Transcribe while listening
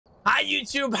Hi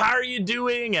YouTube, how are you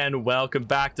doing? And welcome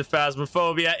back to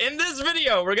Phasmophobia. In this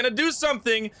video, we're gonna do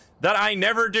something that I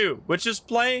never do, which is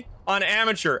play on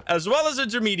amateur, as well as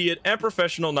intermediate and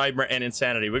professional, nightmare, and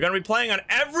insanity. We're gonna be playing on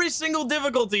every single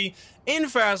difficulty in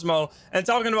Phasmo and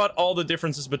talking about all the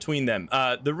differences between them.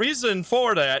 The reason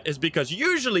for that is because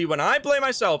usually when I play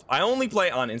myself, I only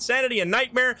play on insanity and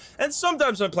nightmare, and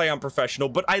sometimes I play on professional,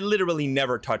 but I literally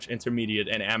never touch intermediate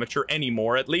and amateur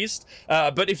anymore, at least.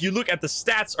 But if you look at the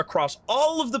stats across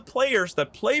all of the players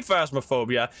that play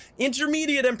Phasmophobia,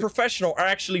 intermediate and professional are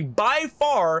actually by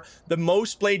far the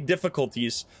most played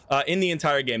difficulties in the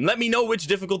entire game. Let me know which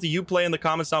difficulty you play in the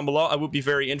comments down below. I would be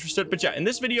very interested. But yeah, in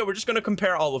this video, we're just going to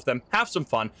compare all of them, have some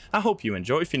fun. I hope you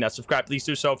enjoy. If you're not subscribed, please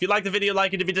do so. If you like the video,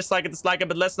 like it. If you dislike it, dislike it.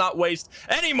 But let's not waste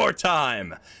any more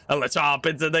time. And let's hop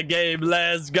into the game.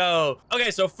 Let's go.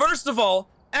 Okay, so first of all,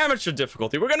 amateur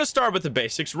difficulty. We're going to start with the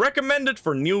basics. Recommended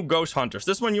for new ghost hunters.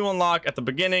 This one you unlock at the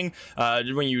beginning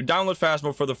when you download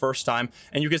Phasmo for the first time,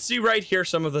 and you can see right here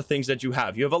some of the things that you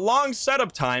have. You have a long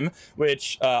setup time,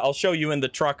 which I'll show you in the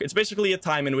truck. It's basically a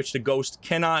time in which the ghost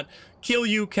cannot kill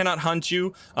you, cannot hunt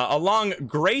you. A long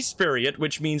grace period,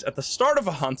 which means at the start of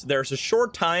a hunt there's a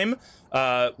short time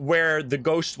where the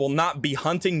ghost will not be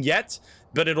hunting yet,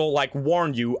 but it'll like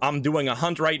warn you, I'm doing a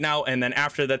hunt right now, and then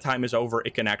after that time is over,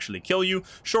 it can actually kill you.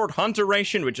 Short hunt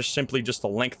duration, which is simply just the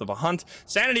length of a hunt.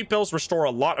 Sanity pills restore a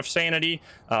lot of sanity.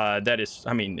 That is,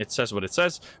 I mean, it says what it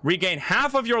says. Regain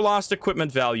half of your lost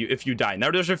equipment value if you die.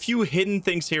 Now, there's a few hidden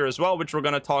things here as well, which we're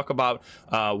going to talk about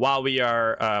while we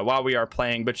are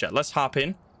playing. But yeah, let's hop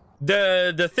in.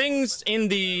 The things in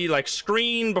the like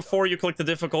screen before you click the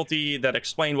difficulty that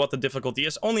explain what the difficulty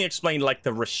is only explain like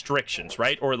the restrictions,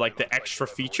 right? Or like the extra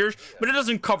features, but it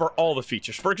doesn't cover all the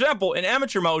features. For example, in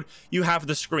amateur mode, you have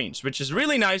the screens, which is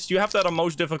really nice. You have that on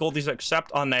most difficulties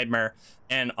except on nightmare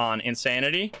and on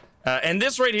insanity. And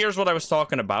this right here is what I was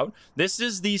talking about. This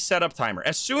is the setup timer.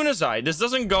 As soon as this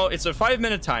doesn't go, it's a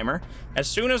 5-minute timer. As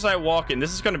soon as I walk in,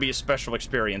 this is going to be a special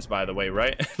experience, by the way,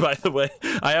 right? By the way,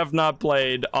 I have not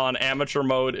played on amateur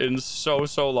mode in so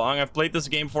long. I've played this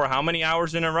game for how many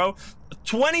hours in a row?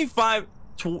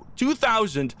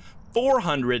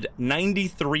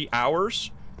 2,493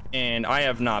 hours, and I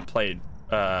have not played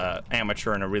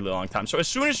amateur in a really long time. So as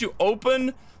soon as you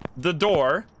open the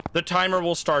door, the timer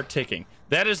will start ticking.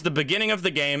 That is the beginning of the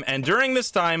game, and during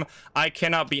this time, I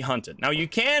cannot be hunted. Now, you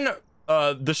can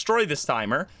destroy this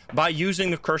timer by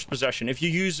using the cursed possession. If you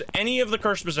use any of the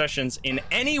cursed possessions in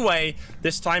any way,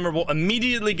 this timer will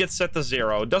immediately get set to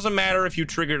 0. It doesn't matter if you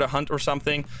triggered a hunt or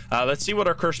something. Let's see what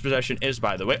our cursed possession is,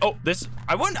 by the way. Oh, this,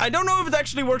 I don't know if it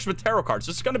actually works with tarot cards.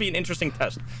 This is going to be an interesting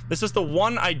test. This is the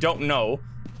one I don't know.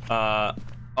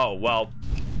 Oh, well.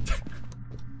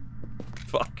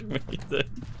 Fuck me.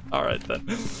 All right, then.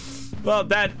 Well,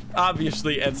 that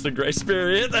obviously ends the grace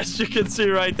period, as you can see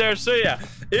right there. So yeah,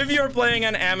 if you're playing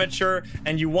an amateur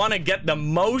and you want to get the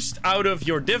most out of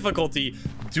your difficulty,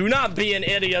 do not be an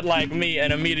idiot like me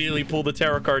and immediately pull the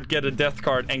tarot card, get a death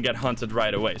card, and get hunted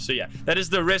right away. So yeah, that is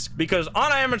the risk, because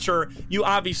on amateur, you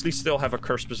obviously still have a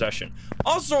cursed possession.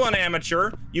 Also on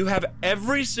amateur, you have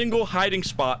every single hiding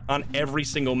spot on every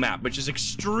single map, which is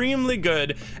extremely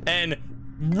good and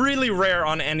really rare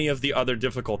on any of the other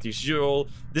difficulties.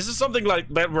 This is something like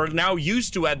that we're now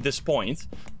used to at this point,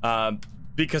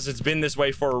 because it's been this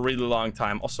way for a really long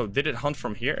time. Also, did it hunt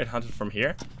from here? It hunted from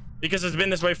here because it's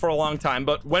been this way for a long time.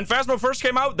 But when Phasmo first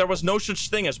came out, there was no such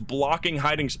thing as blocking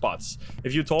hiding spots.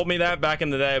 If you told me that back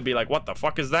in the day, I'd be like, what the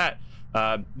fuck is that?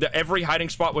 Every hiding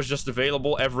spot was just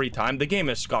available every time. The game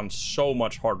has gone so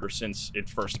much harder since it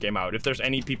first came out. If there's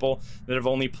any people that have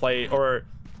only played or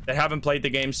that haven't played the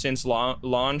game since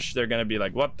launch, they're gonna be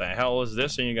like, what the hell is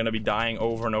this? And you're gonna be dying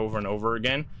over and over and over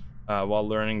again while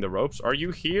learning the ropes. Are you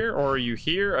here or are you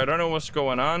here? I don't know what's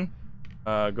going on.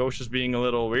 Ghost is being a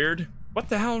little weird. What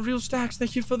the hell? Real stacks,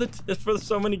 thank you for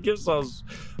so many gifts.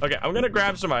 Okay, I'm gonna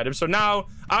grab some items. So now,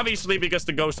 obviously, because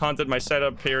the ghost hunted, my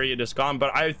setup period is gone,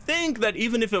 but I think that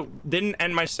even if it didn't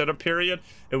end my setup period,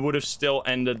 it would have still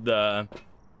ended the...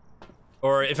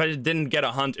 Or if I didn't get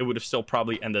a hunt, it would have still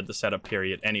probably ended the setup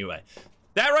period anyway.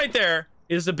 That right there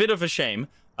is a bit of a shame,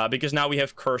 because now we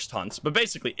have cursed hunts. But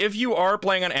basically, if you are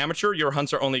playing on amateur, your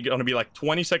hunts are only going to be like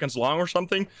 20 seconds long or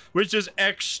something, which is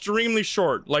extremely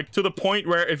short. Like, to the point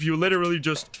where if you literally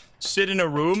just sit in a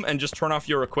room and just turn off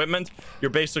your equipment,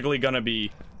 you're basically going to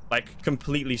be like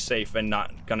completely safe and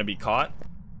not going to be caught.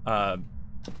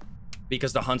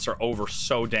 Because the hunts are over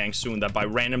so dang soon that by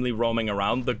randomly roaming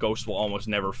around, the ghost will almost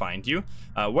never find you.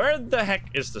 Where the heck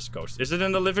is this ghost? Is it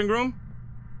in the living room?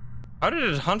 How did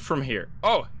it hunt from here?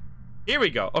 Oh, Here we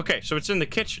go. Okay, so it's in the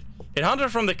kitchen. It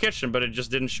hunted from the kitchen, but it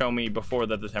just didn't show me before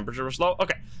that the temperature was low.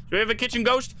 Okay, so we have a kitchen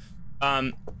ghost.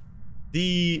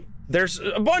 There's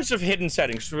a bunch of hidden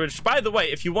settings, which, by the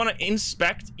way, if you want to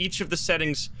inspect each of the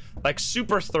settings like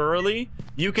super thoroughly,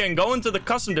 you can go into the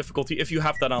custom difficulty if you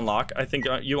have that unlocked. I think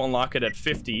you unlock it at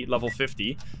 50, level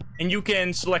 50, and you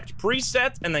can select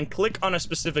preset and then click on a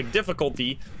specific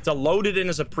difficulty to load it in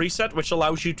as a preset, which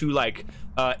allows you to like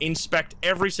inspect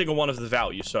every single one of the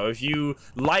values. So if you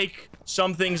like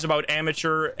some things about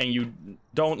amateur and you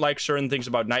don't like certain things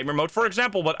about nightmare mode, for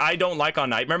example, what I don't like on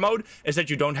nightmare mode is that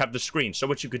you don't have the screen. So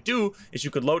what you could do is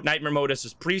you could load nightmare mode as a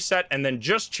preset and then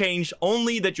just change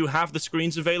only that you have the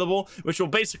screens available, which will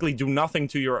basically do nothing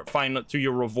to your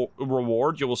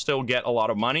reward. You will still get a lot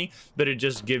of money, but it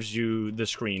just gives you the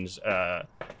screens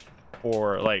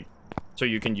for like, so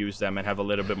you can use them and have a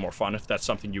little bit more fun if that's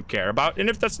something you care about. And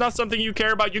if that's not something you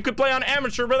care about, you could play on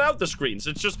amateur without the screens.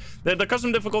 It's just the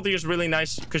custom difficulty is really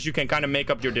nice because you can kind of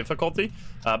make up your difficulty.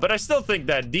 But I still think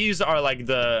that these are like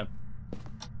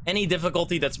any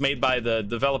difficulty that's made by the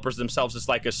developers themselves is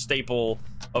like a staple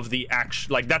of the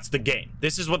action. Like, that's the game.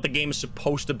 This is what the game is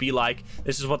supposed to be like.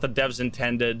 This is what the devs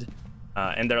intended.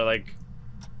 And they're like,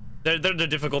 they're the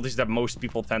difficulties that most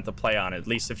people tend to play on, at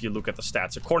least if you look at the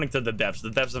stats. According to the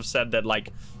devs have said that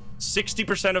like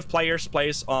 60% of players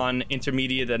plays on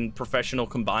intermediate and professional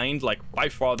combined, like by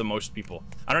far the most people.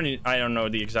 I don't know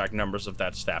the exact numbers of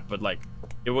that stat, but like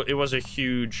it was a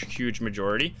huge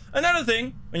majority. Another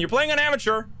thing, when you're playing on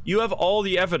amateur, you have all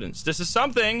the evidence. This is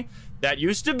something that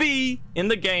used to be in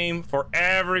the game for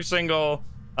every single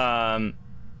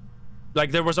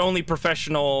like there was only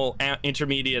professional,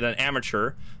 intermediate, and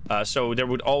amateur, so there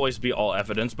would always be all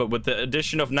evidence. But with the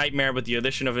addition of Nightmare, with the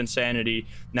addition of Insanity,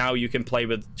 now you can play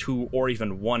with 2 or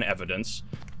even 1 evidence,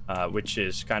 which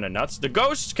is kind of nuts. The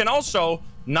ghosts can also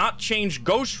not change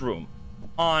Ghost Room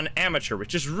on amateur,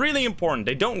 which is really important.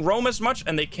 They don't roam as much,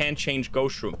 and they can change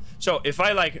Ghost Room. So if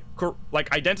I like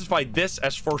identify this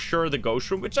as for sure the Ghost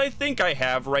Room, which I think I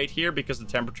have right here because the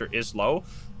temperature is low,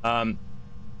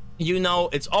 you know,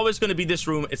 it's always going to be this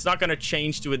room. It's not going to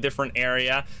change to a different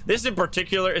area. This in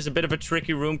particular is a bit of a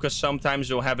tricky room because sometimes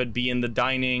you'll have it be in the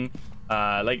dining.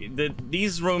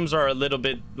 These rooms are a little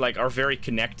bit like are very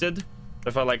connected.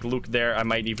 If I like look there, I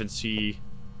might even see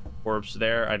orbs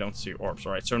there. I don't see orbs.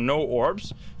 All right, so no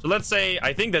orbs. So let's say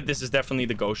I think that this is definitely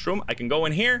the ghost room. I can go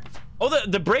in here. Oh,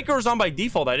 the breaker is on by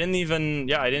default. I didn't even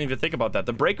think about that.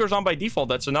 The breaker is on by default.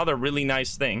 That's another really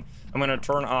nice thing. I'm gonna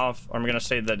turn off. I'm gonna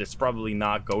say that it's probably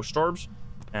not ghost orbs,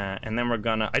 and then we're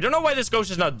gonna. I don't know why this ghost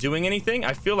is not doing anything.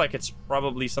 I feel like it's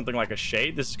probably something like a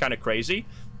shade. This is kind of crazy,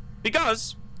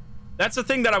 because that's the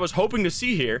thing that I was hoping to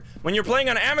see here. When you're playing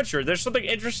on amateur, there's something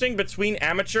interesting between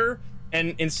amateur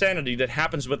and insanity that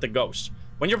happens with the ghost.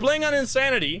 When you're playing on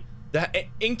insanity, the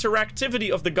interactivity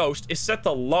of the ghost is set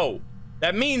to low.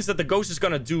 That means that the ghost is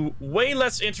going to do way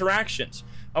less interactions.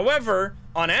 However,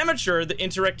 on amateur, the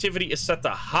interactivity is set to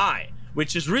high,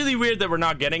 which is really weird that we're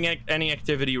not getting any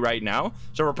activity right now.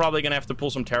 So we're probably going to have to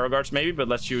pull some tarot cards maybe, but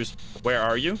let's use, where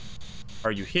are you?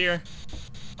 Are you here?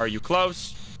 Are you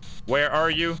close? Where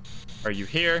are you? Are you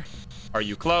here? Are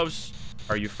you close?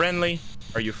 Are you friendly?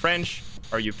 Are you French?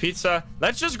 Are you pizza?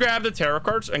 Let's just grab the tarot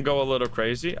cards and go a little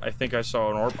crazy. I think I saw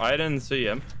an orb. I didn't see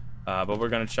him, but we're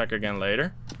gonna check again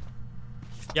later.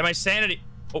 Yeah, my sanity.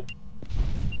 Oh,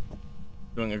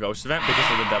 doing a ghost event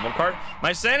because of the devil card.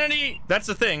 My sanity. That's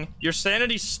the thing. Your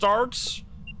sanity starts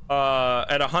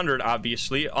at 100,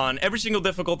 obviously, on every single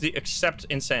difficulty except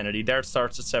insanity. There it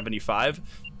starts at 75.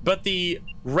 But the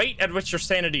rate at which your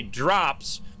sanity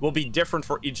drops will be different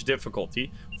for each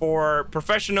difficulty. For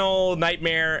professional,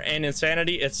 nightmare, and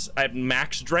insanity, it's at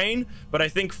max drain. But I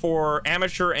think for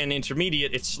amateur and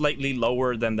intermediate, it's slightly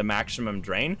lower than the maximum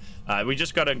drain. We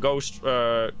just got a ghost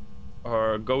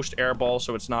airball,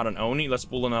 so it's not an Oni. Let's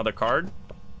pull another card.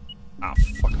 Ah,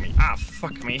 fuck me. Ah,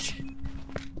 fuck me.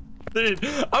 Dude,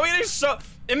 I mean,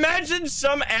 imagine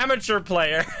some amateur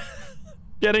player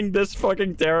getting this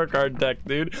fucking tarot card deck,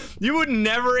 dude. You would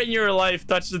never in your life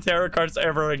touch the tarot cards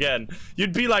ever again.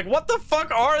 You'd be like, what the fuck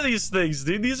are these things,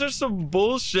 dude? These are some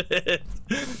bullshit.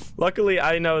 Luckily,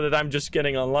 I know that I'm just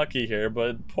getting unlucky here,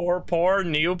 but poor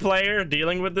new player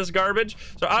dealing with this garbage.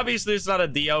 So obviously it's not a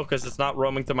Dio because it's not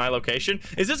roaming to my location.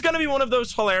 Is this going to be one of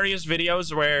those hilarious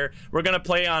videos where we're going to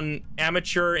play on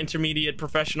amateur, intermediate,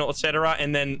 professional, etc.,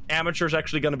 and then amateur is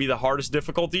actually going to be the hardest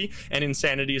difficulty and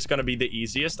insanity is going to be the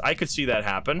easiest? I could see that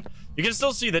happen. You can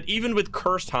still see that even with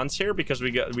cursed hunts here, because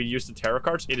we used the tarot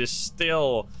cards, it is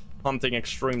still hunting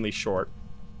extremely short.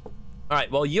 All right,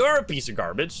 well, you're a piece of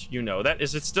garbage. You know that.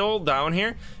 Is it still down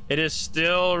here? It is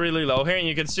still really low here, and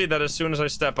you can see that as soon as I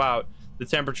step out, the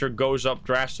temperature goes up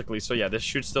drastically. So yeah, this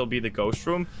should still be the ghost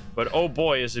room, but oh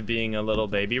boy, is it being a little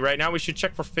baby right now. We should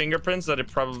check for fingerprints that it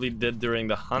probably did during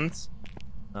the hunt.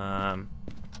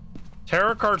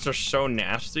 Tarot cards are so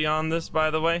nasty on this, by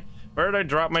the way. Where did I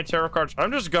drop my tarot cards?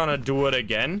 I'm just gonna do it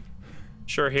again.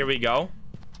 Sure, here we go.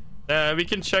 We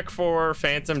can check for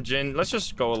phantom djinn. Let's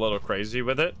just go a little crazy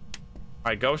with it. All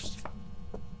right, ghost.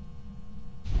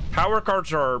 Power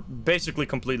cards are basically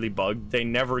completely bugged. They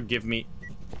never give me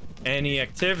any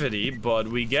activity, but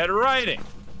we get writing.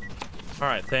 All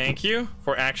right, thank you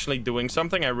for actually doing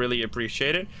something. I really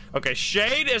appreciate it. Okay,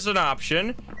 shade is an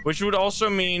option, which would also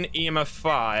mean EMF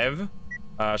 5.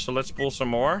 So let's pull some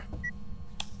more.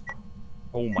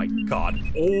 Oh my god.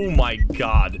 Oh my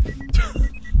god.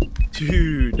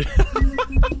 Dude.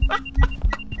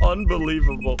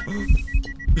 Unbelievable.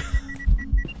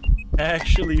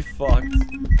 Actually fucked.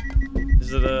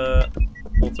 Is it a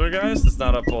poltergeist? It's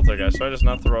not a poltergeist, right? It's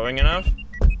not throwing enough.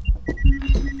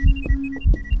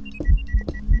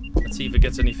 Let's see if it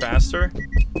gets any faster.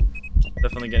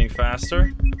 Definitely getting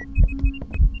faster.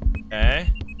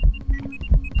 Okay.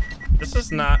 This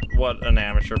is not what an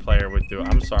amateur player would do.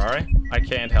 I'm sorry. I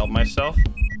can't help myself.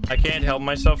 I can't help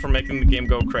myself from making the game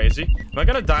go crazy. Am I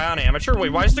gonna die on amateur?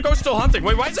 Wait, why is the ghost still hunting?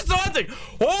 Wait, why is it still hunting?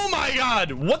 Oh my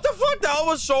god! What the fuck? That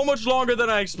was so much longer than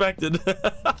I expected.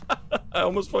 I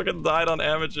almost fucking died on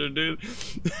amateur, dude.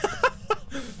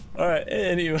 Alright,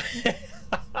 anyway.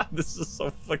 This is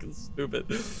so fucking stupid.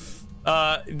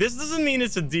 This doesn't mean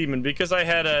it's a demon because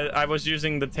I was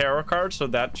using the tarot card, so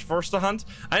that forced the hunt.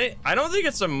 I don't think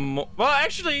it's a well,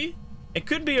 actually, it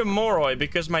could be a Moroi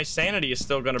because my sanity is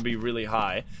still gonna be really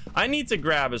high. I need to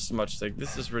grab as much. Like,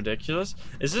 this is ridiculous.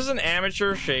 Is this an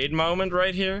amateur shade moment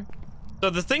right here? So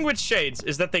the thing with shades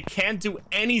is that they can't do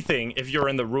anything if you're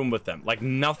in the room with them. Like,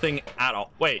 nothing at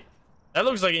all. Wait, that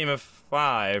looks like EMF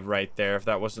 5 right there. If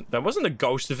that wasn't a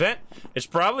ghost event, it's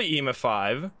probably EMF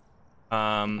 5.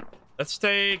 Let's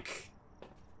take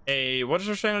a, what is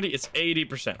our sanity? It's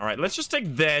 80%. All right, let's just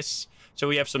take this. So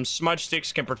we have some smudge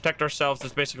sticks, can protect ourselves.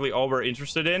 That's basically all we're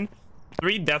interested in.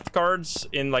 3 death cards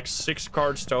in like 6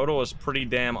 cards total is pretty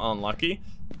damn unlucky.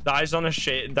 Dies on a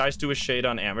shade, dies to a shade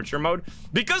on amateur mode.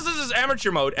 Because this is amateur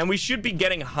mode and we should be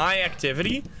getting high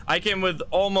activity, I can with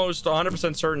almost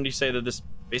 100% certainty say that this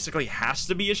basically has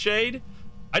to be a shade.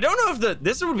 I don't know if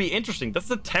this would be interesting. That's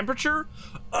the temperature.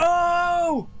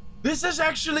 Oh! This is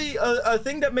actually a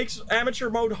thing that makes amateur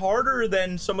mode harder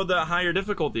than some of the higher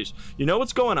difficulties. You know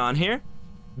what's going on here?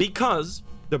 Because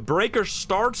the breaker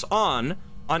starts on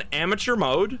amateur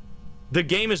mode, the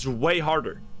game is way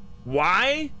harder.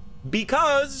 Why?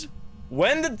 Because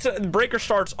when the breaker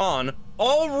starts on,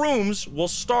 all rooms will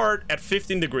start at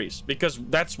 15 degrees because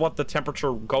that's what the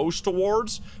temperature goes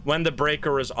towards when the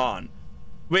breaker is on.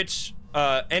 Which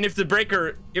and if the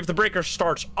breaker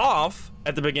starts off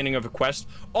at the beginning of a quest,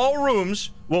 all rooms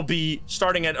will be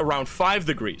starting at around 5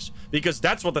 degrees because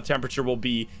that's what the temperature will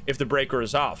be if the breaker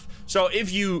is off. So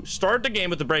if you start the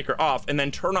game with the breaker off and then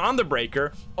turn on the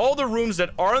breaker, all the rooms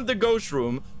that aren't the ghost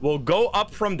room will go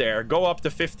up from there, go up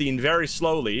to 15 very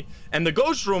slowly, and the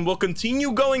ghost room will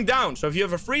continue going down. So if you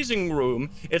have a freezing room,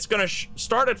 it's gonna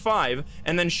start at 5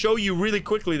 and then show you really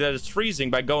quickly that it's freezing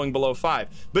by going below 5.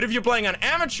 But if you're playing on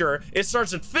amateur, it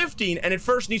starts at 15 and it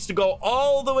first needs to go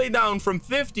all the way down from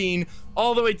 15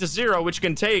 all the way to 0, which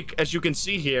can take, as you can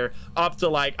see here, up to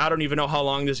like, I don't even know how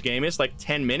long this game is, like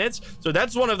 10 minutes. So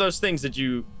that's one of those things that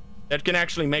can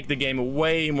actually make the game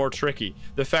way more tricky.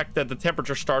 The fact that the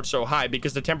temperature starts so high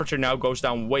because the temperature now goes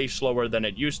down way slower than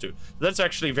it used to. So that's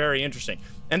actually very interesting.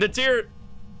 And the tier,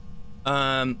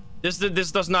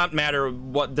 this does not matter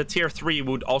what the tier 3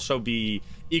 would also be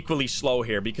equally slow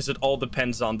here because it all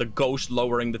depends on the ghost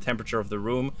lowering the temperature of the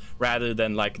room rather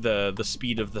than like the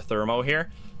speed of the thermo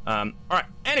here. All right,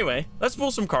 anyway, let's pull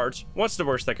some cards. What's the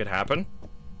worst that could happen?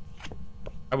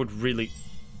 I would really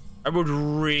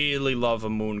love a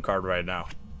moon card right now.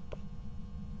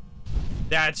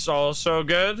 That's also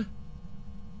good.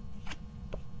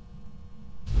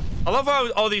 I love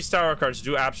how all these tower cards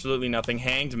do absolutely nothing.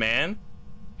 Hanged Man.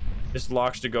 This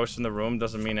locks the ghost in the room,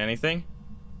 doesn't mean anything.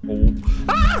 Oh.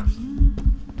 Ah!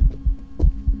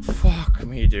 Fuck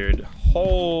me, dude.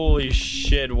 Holy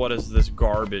shit, what is this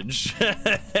garbage?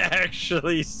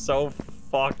 Actually so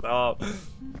fucked up.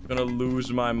 I'm gonna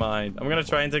lose my mind. I'm gonna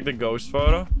try and take the ghost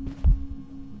photo.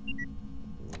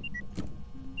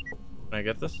 Can I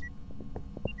get this?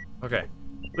 Okay.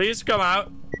 Please come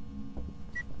out.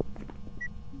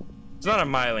 It's not a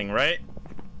myling, right?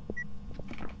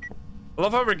 I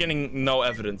love how we're getting no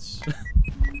evidence.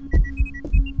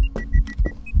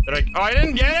 Oh, I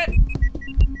didn't get it.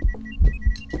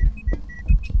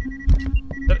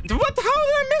 What? How did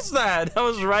I miss that? I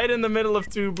was right in the middle of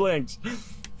 2 blinks.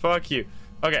 Fuck you.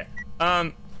 Okay.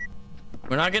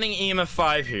 We're not getting EMF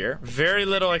 5 here. Very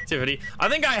little activity. I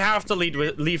think I have to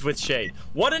leave with Shade.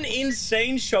 What an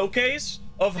insane showcase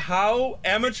of how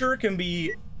Amateur can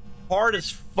be hard as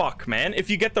fuck, man. If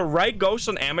you get the right ghost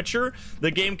on Amateur,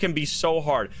 the game can be so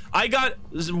hard. I got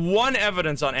 1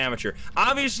 evidence on Amateur.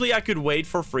 Obviously, I could wait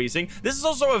for freezing. This is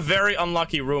also a very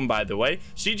unlucky room, by the way.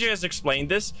 CJ has explained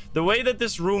this. The way that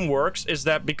this room works is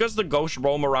that because the ghosts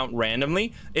roam around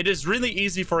randomly, it is really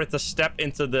easy for it to step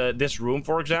into this room,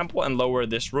 for example, and lower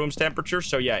this room's temperature.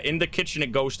 So yeah, in the kitchen,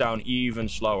 it goes down even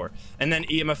slower. And then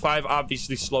EMF 5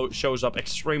 obviously shows up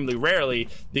extremely rarely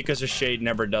because the Shade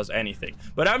never does anything.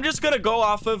 But I'm just gonna go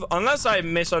off of, unless I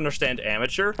misunderstand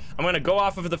Amateur, I'm gonna go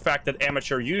off of the fact that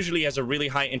Amateur usually has a really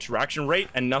high interaction rate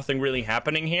and nothing really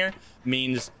happening here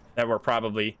means that we're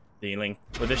probably dealing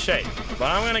with a Shade.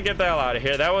 But I'm gonna get the hell out of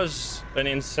here. That was an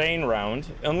insane round.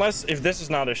 Unless, if this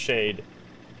is not a Shade,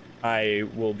 I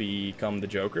will become the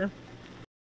Joker.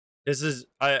 This is,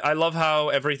 I love how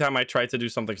every time I try to do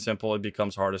something simple, it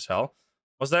becomes hard as hell.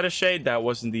 Was that a Shade? That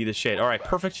was indeed a Shade. All right,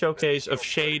 perfect showcase of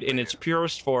Shade in its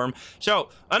purest form. So,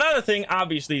 another thing,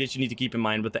 obviously, that you need to keep in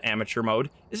mind with the Amateur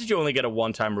mode is that you only get a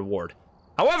 1-time reward.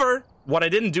 However, what I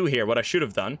didn't do here, what I should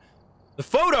have done, the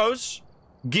photos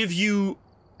give you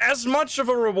as much of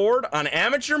a reward on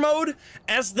Amateur mode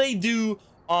as they do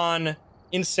on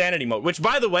Insanity mode. Which,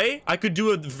 by the way, I could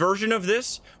do a version of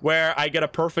this where I get a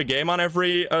perfect game on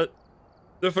every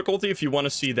difficulty. If you want to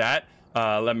see that,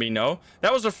 let me know.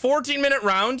 That was a 14-minute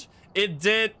round. It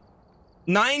did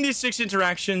 96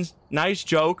 interactions. Nice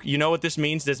joke. You know what this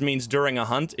means? This means during a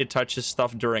hunt, it touches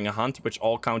stuff during a hunt, which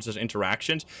all counts as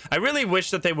interactions. I really wish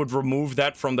that they would remove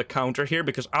that from the counter here,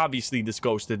 because obviously this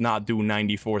ghost did not do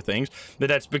 94 things, but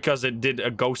that's because it did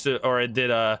a ghost, or it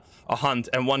did a hunt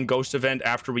and 1 ghost event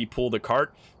after we pulled the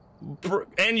cart.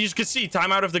 And you can see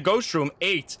time out of the ghost room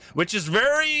 8, which is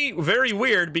very, very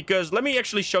weird, because let me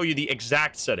actually show you the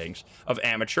exact settings of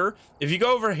Amateur. If you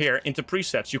go over here into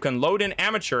presets, you can load in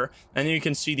Amateur, and then you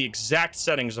can see the exact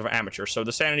settings of Amateur. So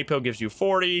the sanity pill gives you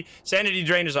 40, sanity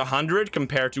drain is 100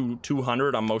 compared to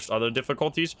 200 on most other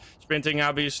difficulties, sprinting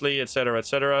obviously, etc,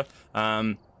 etc.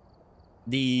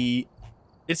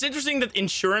 It's interesting that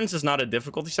insurance is not a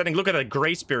difficulty setting. Look at that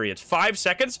grace period, 5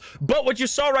 seconds. But what you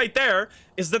saw right there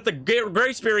is that the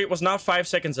grace period was not 5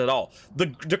 seconds at all. The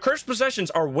cursed possessions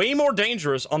are way more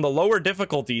dangerous on the lower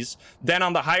difficulties than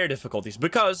on the higher difficulties,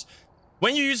 because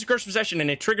when you use a cursed possession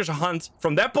and it triggers a hunt,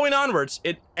 from that point onwards,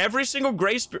 every single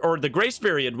grace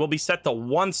period will be set to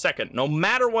 1 second, no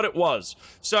matter what it was.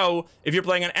 So if you're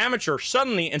playing an Amateur,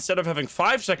 suddenly instead of having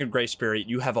 5-second grace period,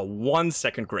 you have a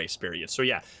 1-second grace period. So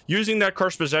yeah, using that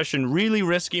cursed possession, really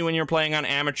risky when you're playing on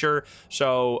Amateur.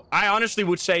 So I honestly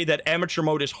would say that Amateur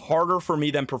mode is harder for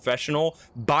me than Professional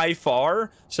by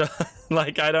far. So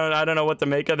like I don't know what to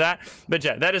make of that. But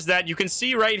yeah, that is that. You can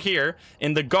see right here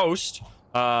in the ghost.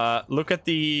 Look at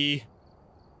the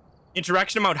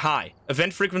interaction amount high,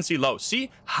 event frequency low. See,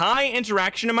 high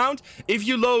interaction amount. If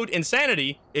you load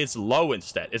Insanity, it's low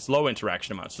instead. It's low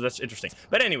interaction amount. So that's interesting.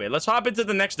 But anyway, let's hop into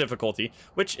the next difficulty,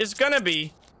 which is gonna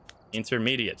be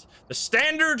intermediate. The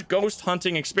standard ghost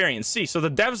hunting experience. See, so the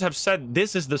devs have said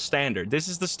this is the standard. This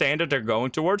is the standard they're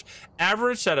going towards.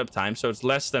 Average setup time, so it's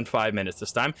less than 5 minutes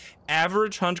this time.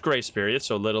 Average hunt grace period,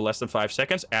 so a little less than 5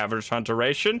 seconds. Average hunt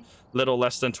duration, little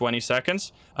less than 20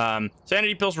 seconds.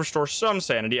 Sanity pills restore some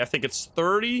sanity. I think it's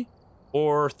 30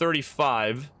 or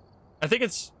 35. I think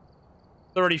it's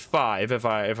 35 if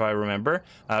I remember.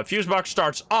 Fuse box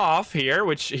starts off here,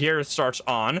 which here it starts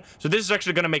on. So this is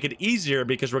actually going to make it easier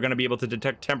because we're going to be able to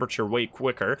detect temperature way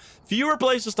quicker. Fewer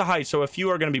places to hide, so a few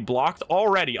are going to be blocked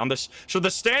already on this. So the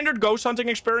standard ghost hunting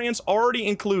experience already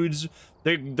includes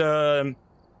the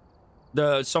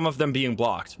some of them being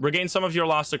blocked. Regain some of your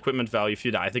lost equipment value if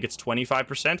you die. I think it's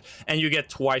 25%, and you get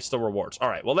twice the rewards. All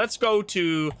right, well, let's go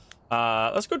to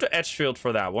Edgefield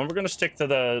for that one. We're gonna stick to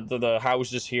the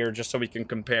houses here just so we can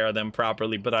compare them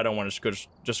properly, but I don't want to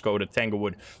just go to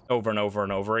Tanglewood over and over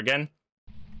and over again,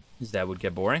 because that would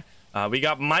get boring. We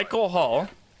got Michael Hall.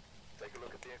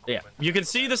 Yeah, you can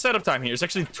see the setup time here. It's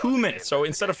actually 2 minutes. So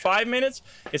instead of 5 minutes,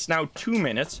 it's now 2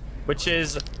 minutes, which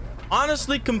is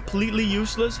honestly completely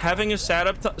useless having a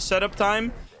setup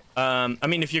time. I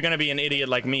mean, if you're gonna be an idiot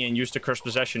like me and use the cursed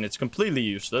possession, it's completely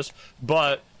useless.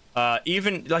 But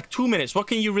even like 2 minutes, what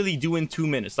can you really do in 2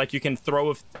 minutes? Like, you can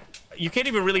you can't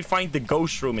even really find the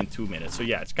ghost room in 2 minutes. So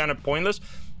yeah, it's kind of pointless.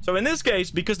 So in this case,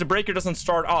 because the breaker doesn't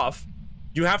start off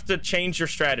you have to change your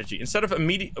strategy. Instead of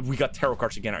immediate... We got tarot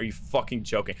cards again. Are you fucking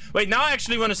joking? Wait, now I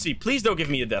actually want to see. Please don't give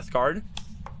me a death card.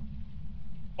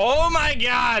 Oh my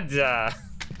god!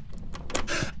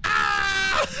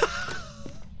 Ah!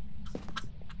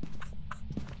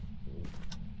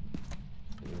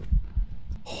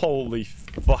 Holy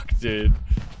fuck, dude.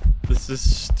 This is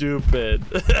stupid.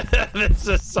 This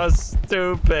is so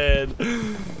stupid.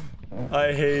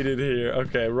 I hate it here.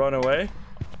 Okay, run away.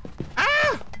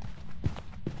 Ah!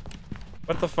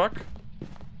 What the fuck?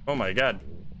 Oh my god.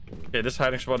 Okay, this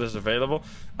hiding spot is available.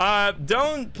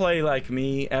 Don't play like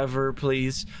me ever,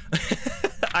 please.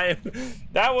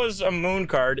 That was a moon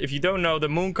card. If you don't know, the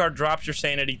moon card drops your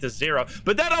sanity to 0.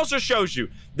 But that also shows you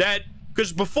that,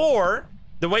 because before,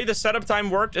 the way the setup time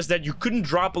worked is that you couldn't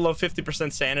drop below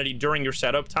 50% sanity during your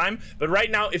setup time. But right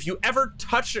now, if you ever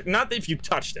touch, not if you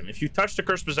touch them, if you touch the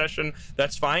cursed possession,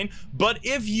 that's fine. But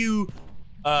if you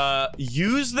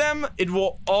use them, it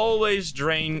will always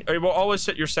drain, or it will always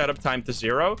set your setup time to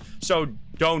 0. So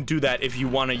don't do that if you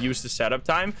want to use the setup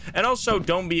time. And also,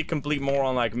 don't be a complete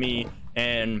moron like me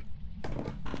and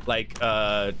like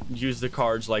use the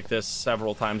cards like this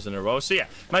several times in a row. So yeah,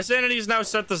 my sanity is now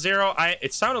set to 0.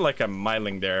 It sounded like I'm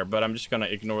miling there, but I'm just gonna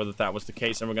ignore that was the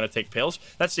case, and we're gonna take pills.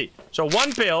 Let's see. So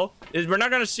 1 pill is, we're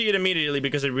not gonna see it immediately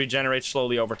because it regenerates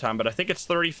slowly over time, but I think it's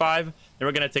 35. Then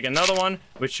we're gonna take another one,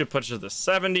 which should put us to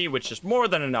 70, which is more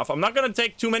than enough. I'm not gonna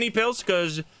take too many pills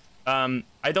because I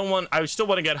still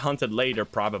want to get hunted later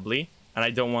probably. And I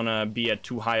don't want to be at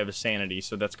too high of a sanity,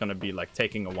 so that's going to be, like,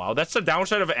 taking a while. That's the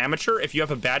downside of amateur. If you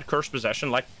have a bad cursed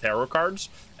possession, like tarot cards.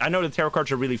 I know the tarot cards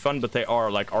are really fun, but they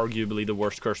are, like, arguably the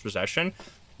worst cursed possession.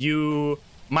 You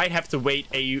might have to wait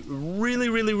a really,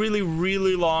 really, really,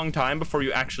 really long time before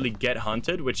you actually get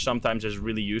hunted, which sometimes is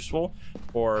really useful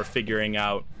for figuring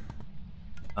out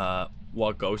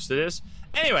what ghost it is.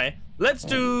 Anyway, let's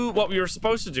do what we were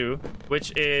supposed to do,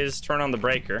 which is turn on the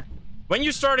breaker. When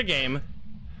you start a game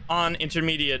on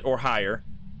intermediate or higher,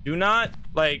 do not,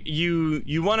 like, you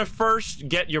want to first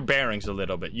get your bearings a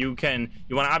little bit. You want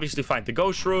to obviously find the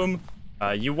ghost room.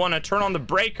 You want to turn on the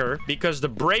breaker, because the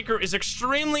breaker is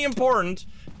extremely important,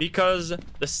 because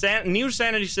the new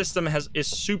sanity system is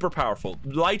super powerful.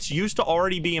 Lights used to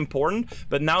already be important,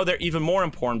 but now they're even more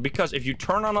important, because if you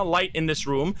turn on a light in this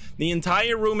room, the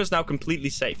entire room is now completely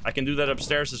safe. I can do that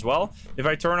upstairs as well. If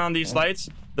I turn on these lights,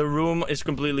 the room is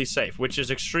completely safe, which is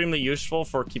extremely useful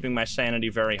for keeping my sanity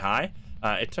very high.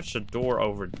 It touched a door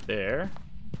over there.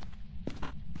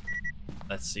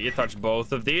 Let's see, it touched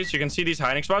both of these. You can see these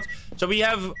hiding spots. So we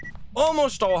have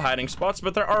almost all hiding spots,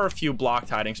 but there are a few blocked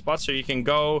hiding spots. So you can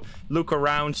go look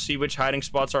around, see which hiding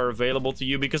spots are available to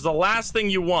you, because the last thing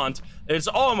you want is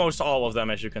almost all of them,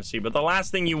 as you can see. But the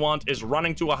last thing you want is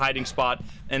running to a hiding spot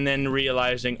and then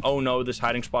realizing, oh no, this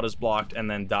hiding spot is blocked, and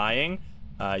then dying.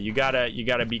 You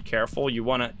gotta be careful. You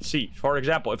want to see, for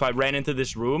example, if I ran into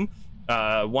this room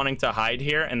wanting to hide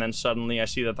here, and then suddenly I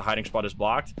see that the hiding spot is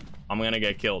blocked, I'm gonna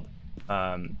get killed.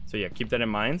 So yeah, keep that in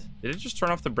mind. Did it just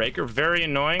turn off the breaker? Very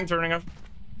annoying turning off.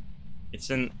 It's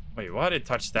in, wait, what? It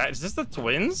touched that? Is this the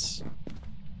twins?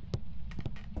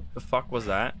 The fuck was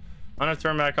that? I'm gonna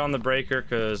turn back on the breaker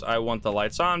because I want the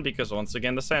lights on, because once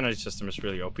again, the sanity system is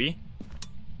really OP.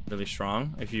 Really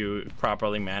strong if you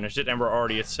properly managed it, and we're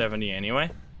already at 70 anyway.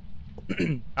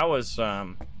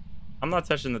 I'm not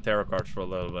touching the tarot cards for a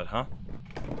little bit, huh?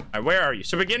 Alright, where are you?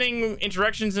 So beginning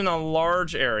interactions in a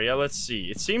large area. Let's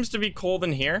see. It seems to be cold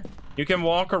in here. You can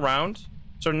walk around.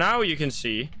 So now you can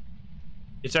see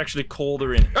it's actually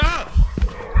colder in...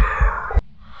 Ah!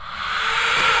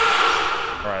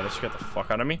 Alright, let's get the fuck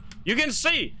out of me. You can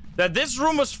see that this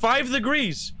room was 5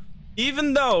 degrees.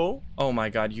 Even though... Oh my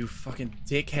god, you fucking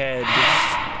dickhead.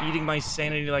 You're eating my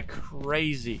sanity like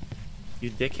crazy. You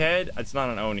dickhead. It's not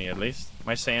an Oni, at least.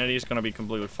 My sanity is gonna be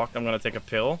completely fucked. I'm gonna take a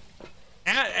pill.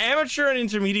 Amateur and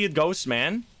intermediate ghosts,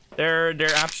 man. They're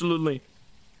absolutely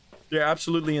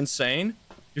insane.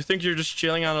 You think you're just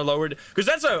chilling on a lower... Because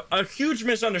that's a huge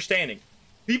misunderstanding.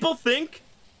 People think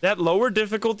that lower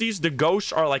difficulties, the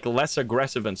ghosts are like less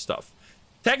aggressive and stuff.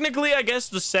 Technically, I guess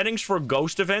the settings for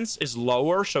ghost events is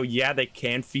lower, so yeah, they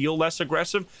can feel less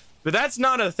aggressive, but that's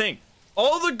not a thing.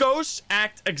 All the ghosts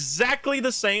act exactly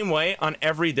the same way on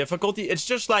every difficulty. It's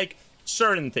just like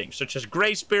certain things, such as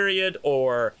grace period,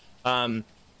 or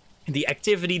the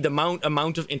activity, the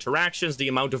amount of interactions, the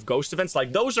amount of ghost events,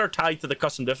 like those are tied to the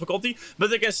custom difficulty, but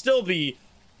they can still be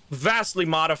vastly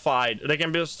modified. They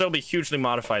can still be hugely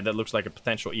modified. That looks like a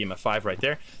potential EMF 5 right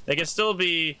there. They can still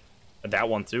be... That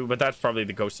one too, but that's probably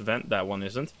the ghost event. That one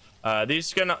isn't. They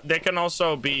can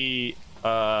also be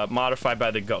modified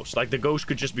by the ghost. Like the ghost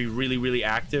could just be really, really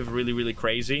active, really, really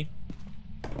crazy.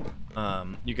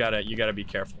 you gotta be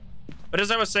careful. But as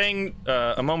I was saying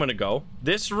a moment ago,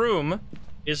 this room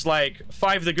is like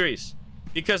 5 degrees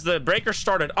because the breaker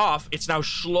started off. It's now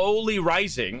slowly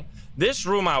rising. This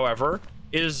room, however,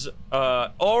 is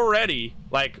already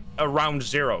like around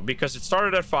 0 because it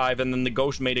started at 5 and then the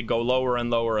ghost made it go lower and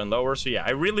lower and lower. So yeah,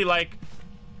 I really like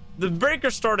the breaker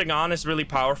starting on is really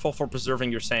powerful for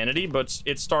preserving your sanity, but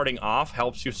it starting off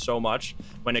helps you so much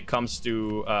when it comes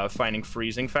to finding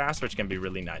freezing fast, which can be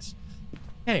really nice.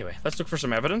 Anyway, let's look for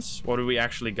some evidence. What do we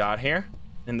actually got here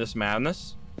in this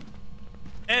madness?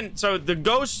 And so the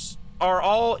ghosts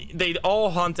are they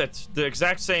all hunt at the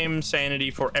exact same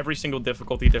sanity for every single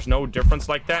difficulty. There's no difference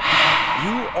like that.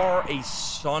 You are a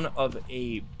son of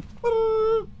a...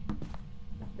 You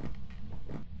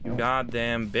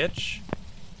goddamn bitch.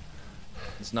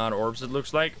 It's not orbs, it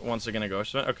looks like. Once again, a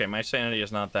ghost. Okay, my sanity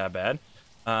is not that bad.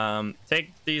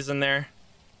 Take these in there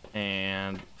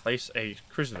and place a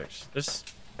crucifix. This...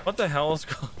 What the hell is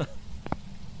going on?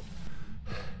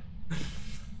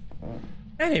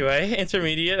 Anyway,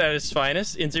 intermediate at its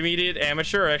finest. Intermediate,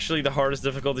 amateur are actually the hardest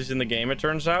difficulties in the game, it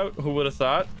turns out. Who would have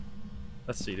thought?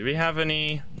 Let's see. Do we have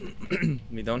any...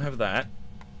 We don't have that.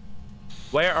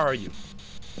 Where are you?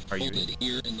 Are you...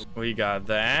 We got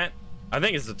that. I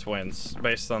think it's the twins,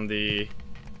 based on the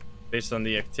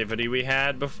activity we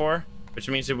had before. Which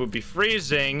means it would be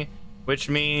freezing. Which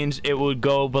means it would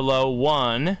go below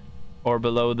 1. Or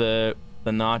below the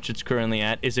notch it's currently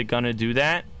at. Is it gonna do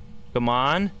that? Come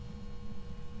on.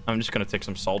 I'm just gonna take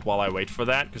some salt while I wait for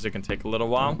that, because it can take a little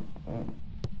while.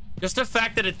 Just the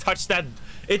fact that it touched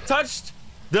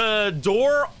the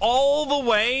door all the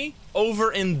way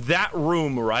over in that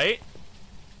room, right?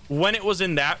 When it was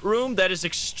in that room, that is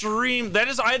extreme. That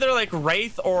is either like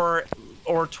Wraith or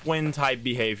twin type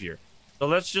behavior. So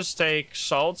let's just take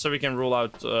salt so we can rule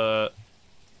out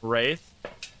Wraith.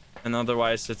 And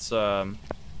otherwise it's the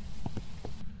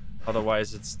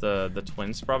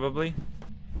twins probably.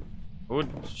 I would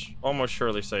almost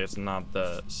surely say it's not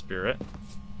the spirit.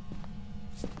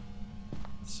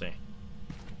 Let's see.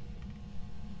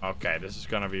 Okay, this is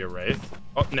gonna be a wraith.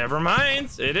 Oh, never mind.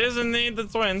 It is indeed the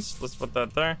twins. Let's put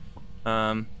that there.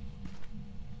 I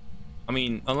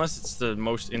mean, unless it's the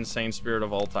most insane spirit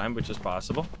of all time, which is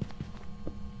possible.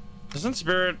 Isn't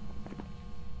spirit?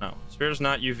 No, spirit is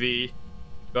not UV.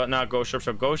 But not ghost orb,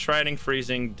 so ghost riding,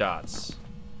 freezing, dots.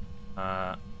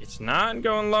 It's not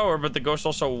going lower, but the ghost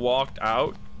also walked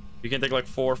out. You can take like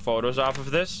 4 photos off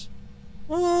of this.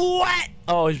 What?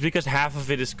 Oh, it's because half of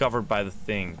it is covered by the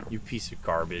thing. You piece of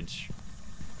garbage.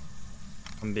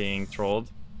 I'm being trolled.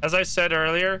 As I said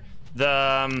earlier,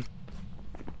 wait,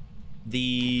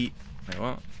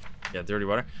 what? Yeah, dirty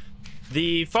water.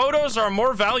 The photos are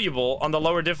more valuable on the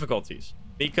lower difficulties,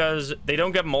 because they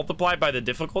don't get multiplied by the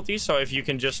difficulty. So if you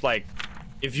can just like,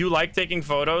 if you like taking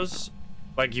photos,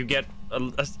 like you get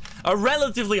a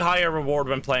relatively higher reward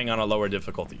when playing on a lower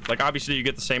difficulty. Like obviously you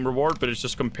get the same reward, but it's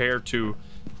just compared to,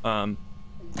 oh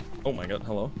my god,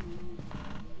 hello.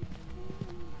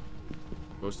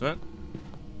 Ghost event.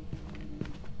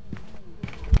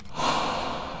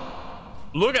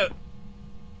 Look at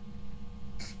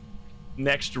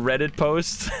next Reddit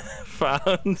post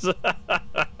found.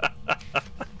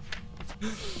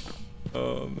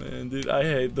 Oh man, dude, I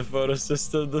hate the photo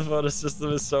system. The photo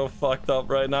system is so fucked up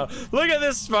right now. Look at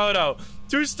this photo.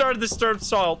 2-star disturbed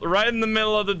salt right in the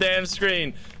middle of the damn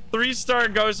screen. 3-star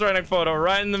ghost riding photo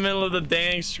right in the middle of the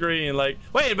dang screen. Like,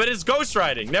 wait, but it's ghost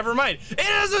riding. Never mind.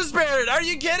 It is a spirit. Are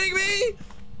you kidding me?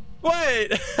 Wait,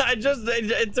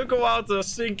 it took a while to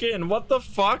sink in. What the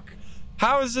fuck?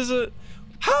 How is this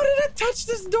how did it touch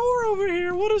this door over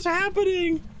here? What is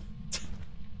happening?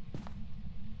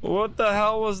 What the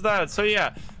hell was that? So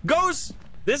yeah, ghosts,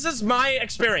 this is my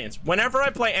experience. Whenever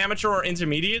I play amateur or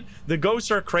intermediate, the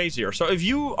ghosts are crazier. So if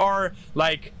you are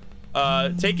like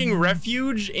taking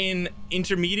refuge in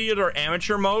intermediate or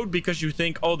amateur mode because you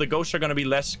think, oh, the ghosts are going to be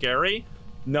less scary,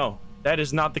 no, that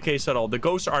is not the case at all. The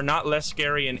ghosts are not less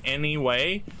scary in any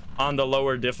way on the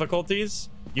lower difficulties.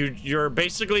 You're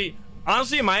basically,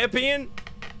 honestly, in my opinion,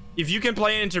 if you can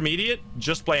play intermediate,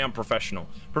 just play on professional.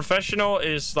 Professional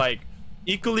is like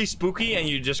equally spooky and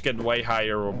you just get way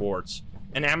higher rewards.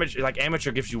 And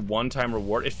amateur gives you one-time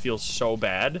reward. It feels so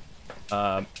bad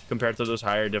compared to those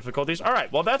higher difficulties. All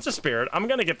right, well, that's a spirit. I'm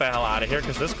gonna get the hell out of here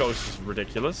because this ghost is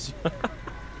ridiculous.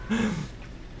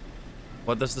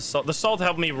 What does the salt? The salt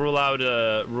helped me rule out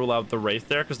the wraith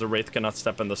there because the wraith cannot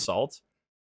step in the salt.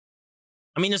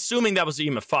 I mean, assuming that was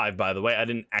EMF 5, by the way. I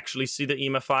didn't actually see the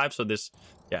EMF 5, so this...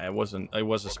 Yeah, it was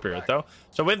a spirit, though.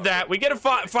 So with that, we get a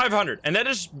 500. And that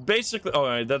is basically...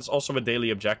 Oh, that's also a daily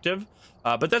objective.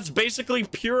 But that's basically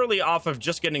purely off of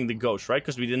just getting the ghost, right?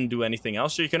 Because we didn't do anything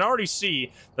else. So you can already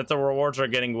see that the rewards are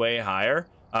getting way higher.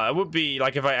 It would be...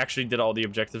 Like, if I actually did all the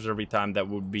objectives every time, that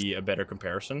would be a better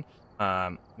comparison.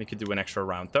 We could do an extra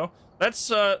round, though.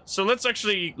 So let's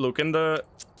actually look in the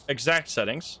exact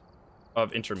settings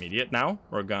of intermediate. Now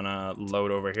we're gonna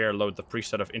load over here, load the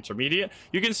preset of intermediate.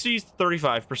 You can see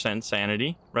 35%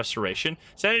 sanity restoration.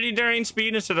 Sanity drain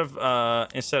speed instead of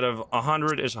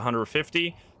 100 is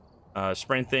 150.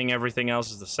 Sprinting, everything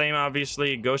else is the same,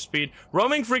 obviously. Ghost speed,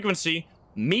 roaming frequency,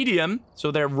 medium,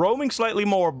 so they're roaming slightly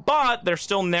more, but they're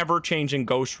still never changing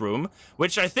ghost room,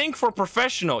 which I think for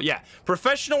professional, yeah,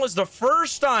 professional is the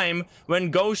first time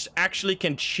when ghost actually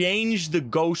can change the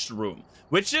ghost room,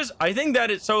 which is, I think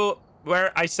that it's so...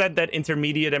 Where I said that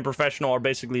intermediate and professional are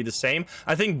basically the same,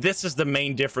 I think this is the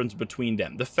main difference between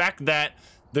them. The fact that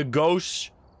the ghosts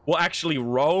will actually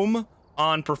roam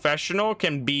on professional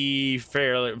can be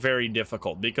very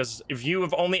difficult, because if you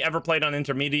have only ever played on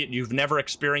intermediate, you've never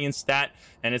experienced that,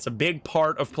 and it's a big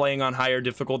part of playing on higher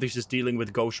difficulties is dealing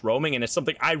with ghost roaming, and it's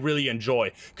something I really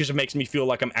enjoy because it makes me feel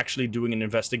like I'm actually doing an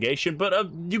investigation.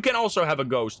 But you can also have a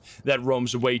ghost that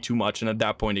roams way too much, and at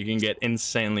that point it can get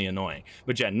insanely annoying.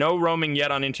 But yeah, no roaming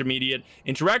yet on intermediate.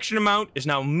 Interaction amount is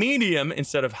now medium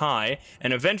instead of high,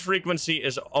 and event frequency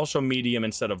is also medium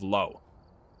instead of low.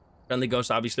 Friendly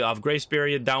ghost obviously off. Grace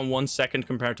period down 1 second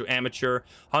compared to amateur.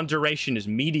 Hunt duration is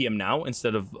medium now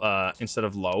instead of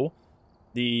low.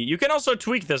 You can also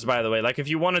tweak this, by the way. Like, if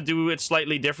you want to do it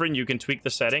slightly different, you can tweak the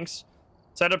settings.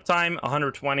 Setup time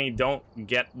 120. Don't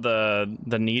get the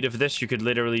need of this. You could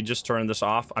literally just turn this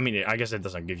off. I mean, I guess it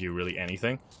doesn't give you really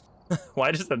anything.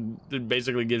 Why does that? It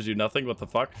basically gives you nothing. What the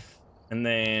fuck? And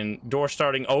then door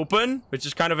starting open, which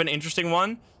is kind of an interesting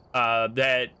one.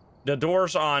 That the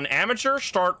doors on amateur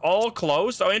start all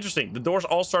closed. Oh, interesting. The doors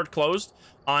all start closed.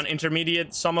 On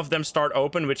intermediate, some of them start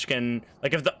open, which can...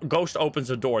 Like, if the ghost opens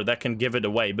a door, that can give it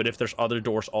away. But if there's other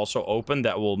doors also open,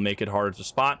 that will make it harder to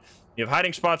spot. You have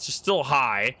hiding spots is still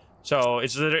high. So,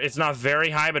 it's not very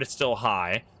high, but it's still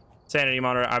high. Sanity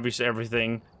monitor, obviously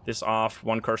everything. This off,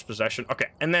 1 cursed possession. Okay,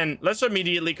 and then let's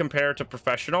immediately compare to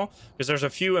professional, because there's a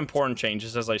few important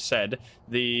changes, as I said.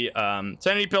 The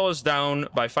sanity pill is down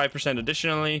by 5%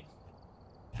 additionally.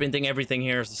 Printing, everything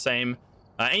here is the same.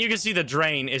 And you can see the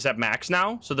drain is at max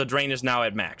now. So the drain is now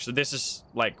at max. So this is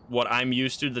like what I'm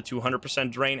used to, the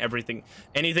 200% drain.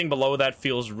 Anything below that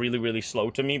feels really slow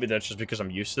to me, but that's just because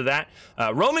I'm used to that.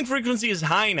 Roaming frequency is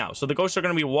high now. So the ghosts are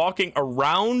going to be walking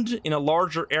around in a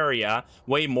larger area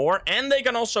way more. And they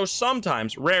can also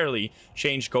sometimes, rarely,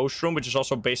 change ghost room, which is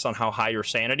also based on how high your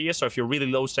sanity is. So if you're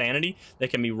really low sanity, they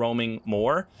can be roaming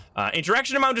more.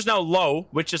 Interaction amount is now low,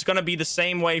 which is going to be the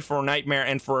same way for Nightmare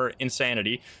and for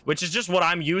Insanity, which is just what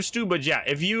I'm used to. But yeah,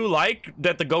 if you like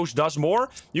that the ghost does more,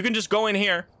 you can just go in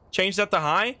here, change that to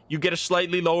high. You get a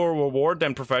slightly lower reward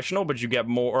than professional, but you get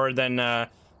more than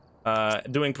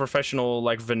doing professional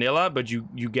like vanilla, but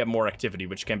you get more activity,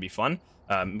 which can be fun.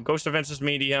 Ghost events is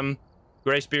medium.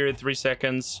 Grace period 3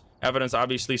 seconds. Evidence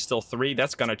obviously still 3.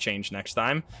 That's gonna change next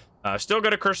time. Still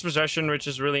got a cursed possession, which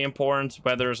is really important.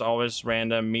 Weather is always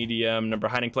random. Medium. Number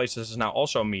of hiding places is now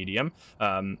also medium.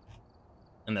 And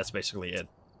that's basically it.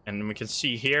 And we can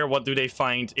see here, what do they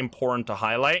find important to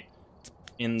highlight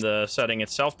in the setting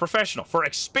itself? Professional. For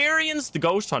experienced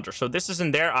ghost hunter. So this is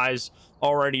in their eyes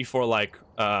already for like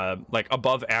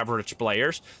above average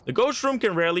players. The ghost room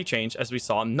can rarely change, as we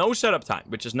saw. No setup time,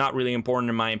 which is not really important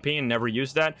in my opinion. Never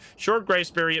used that. Short grace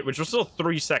period, which was still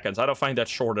 3 seconds. I don't find that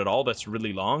short at all. That's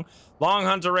really long. Long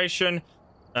hunt duration.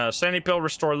 Sanity pill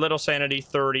restore little sanity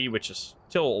 30, which is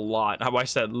still a lot. How I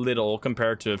said little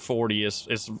compared to 40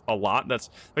 is a lot. But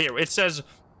yeah, it says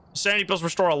sanity pills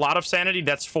restore a lot of sanity.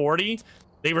 That's 40.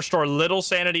 They restore little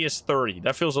sanity is 30.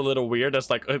 That feels a little weird. That's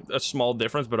like a small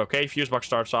difference, but okay. Fuse box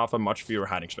starts off with much fewer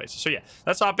hiding spaces. So yeah,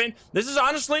 let's hop in. This is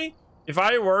honestly, if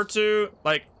I were to,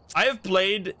 like, I have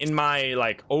played in my,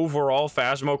 like, overall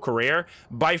Phasmo career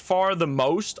by far the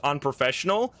most on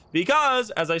professional, because,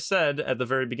 as I said at the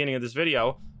very beginning of this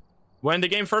video, when the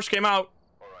game first came out,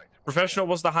 professional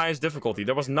was the highest difficulty.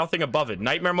 There was nothing above it.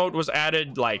 Nightmare mode was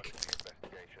added, like,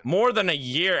 more than a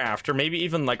year after, maybe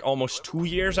even, like, almost 2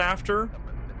 years after.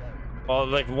 Well,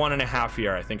 like 1.5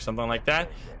 years, I think, something like that.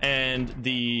 And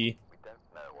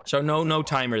so no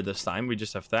timer this time. We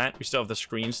just have that. We still have the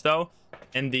screens, though.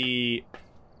 And the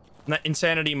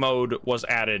insanity mode was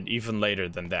added even later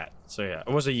than that. So yeah,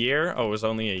 it was a year. Oh, it was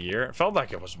only a year. It felt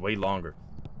like it was way longer.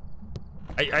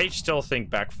 I still think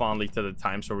back fondly to the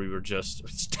times where we were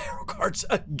just tarot cards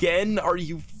again. Are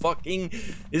you fucking?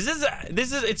 This is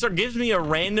it gives me a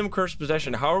random cursed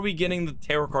possession. How are we getting the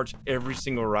tarot cards every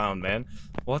single round, man?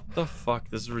 What the fuck?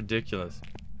 This is ridiculous.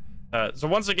 So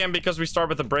once again, because we start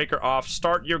with the breaker off,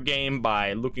 start your game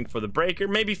by looking for the breaker,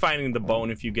 maybe finding the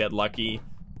bone if you get lucky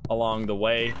along the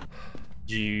way.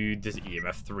 This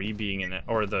EMF 3 being in it,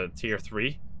 or the tier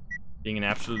 3 being an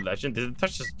absolute legend. Did it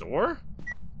touch this door?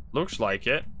 Looks like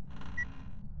it.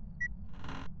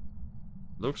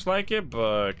 Looks like it,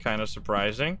 but kind of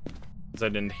surprising, because I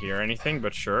didn't hear anything,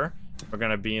 but sure. We're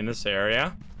gonna be in this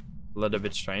area. A little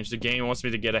bit strange. The game wants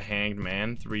me to get a hanged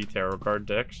man, 3 tarot card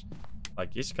decks.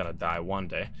 Like, he's gonna die one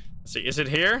day. Let's see, is it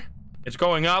here? It's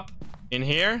going up. In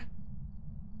here?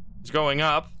 It's going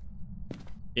up.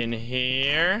 In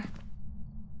here?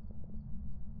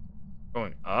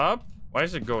 Going up? Why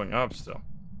is it going up still?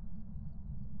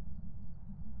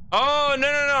 Oh,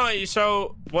 no.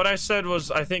 So what I said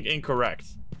was, I think, incorrect.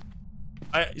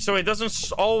 So it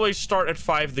doesn't always start at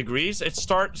 5 degrees. It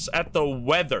starts at the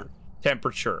weather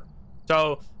temperature.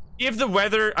 So if the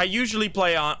weather, I usually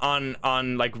play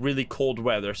on like really cold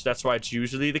weather, so that's why it's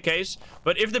usually the case.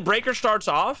 But if the breaker starts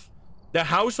off, the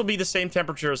house will be the same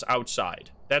temperature as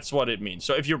outside. That's what it means.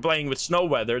 So if you're playing with snow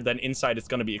weather, then inside it's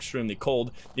going to be extremely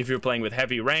cold. If you're playing with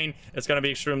heavy rain, it's going to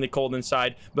be extremely cold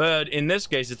inside. But in this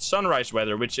case, it's sunrise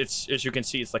weather, which it's, as you can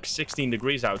see, it's like 16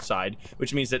 degrees outside,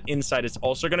 which means that inside it's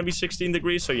also going to be 16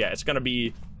 degrees. So yeah, it's going to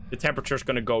be, the temperature is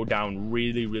going to go down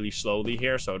really, really slowly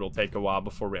here. So it'll take a while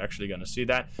before we're actually going to see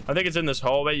that. I think it's in this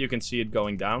hallway. You can see it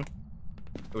going down.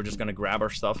 We're just going to grab our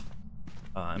stuff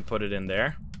and put it in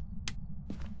there.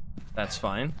 That's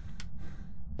fine.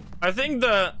 I think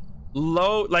the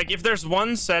low, like, if there's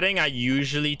one setting I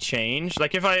usually change,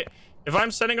 like if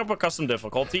I'm setting up a custom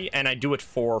difficulty and I do it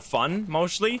for fun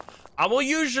mostly, I will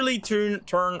usually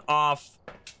turn off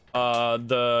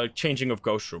the changing of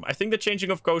ghost room. I think the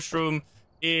changing of ghost room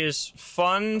is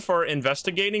fun for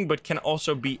investigating, but can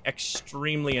also be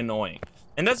extremely annoying.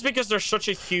 And that's because there's such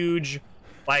a huge,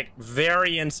 like,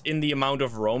 variance in the amount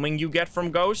of roaming you get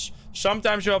from ghosts.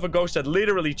 Sometimes you have a ghost that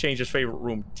literally changes favorite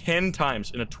room 10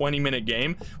 times in a 20-minute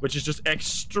game, which is just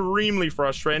extremely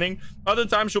frustrating. Other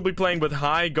times you'll be playing with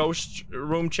high ghost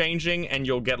room changing and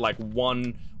you'll get like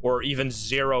 1 or even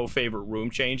 0 favorite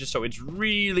room changes. So it's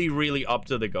really, really up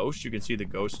to the ghost. You can see the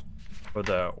ghost or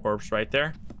the orbs right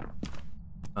there.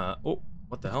 Oh,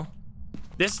 what the hell?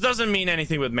 This doesn't mean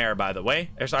anything with mare, by the way.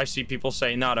 As I see people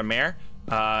say, not a mare.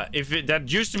 That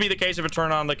used to be the case. If it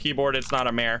turned on the keyboard, it's not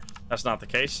a mare. That's not the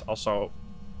case. Also,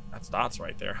 that's dots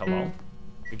right there. Hello.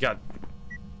 We got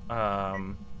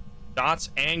dots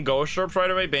and ghost orbs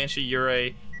right away. Banshee,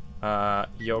 Yurei,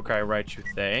 Yokai, Raichu,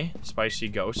 Thay. Spicy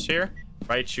ghosts here.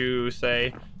 Raichu,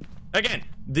 Thay. Again,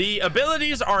 the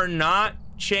abilities are not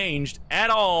changed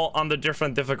at all on the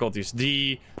different difficulties.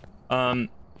 The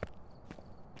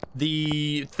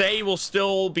Thay will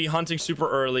still be hunting super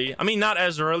early. I mean, not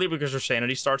as early because her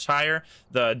sanity starts higher.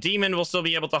 The demon will still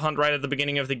be able to hunt right at the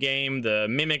beginning of the game. The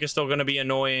mimic is still going to be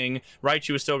annoying.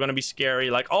 Raichu is still going to be scary.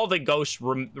 Like, all the ghosts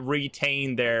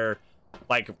retain their,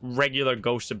 like, regular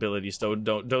ghost abilities.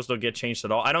 Those don't get changed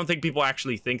at all. I don't think people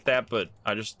actually think that, but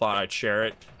I just thought I'd share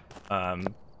it.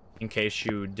 In case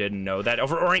you didn't know that.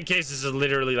 Or in case this is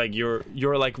literally, like,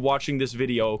 you're like, watching this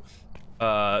video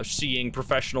seeing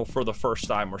professional for the first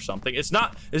time or something. It's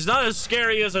not as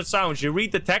scary as it sounds. You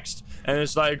read the text and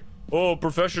it's like, oh,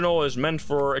 professional is meant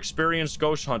for experienced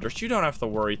ghost hunters. You don't have to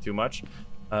worry too much.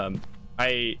 In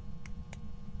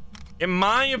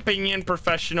my opinion,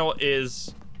 professional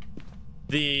is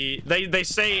they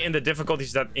say in the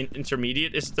difficulties that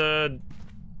intermediate is the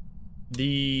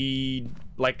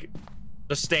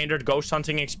standard ghost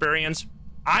hunting experience.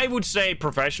 I would say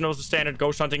professional is the standard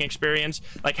ghost hunting experience.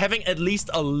 Like, having at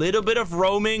least a little bit of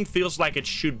roaming feels like it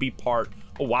should be part.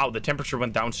 Oh, wow, the temperature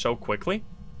went down so quickly.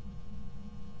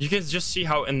 You can just see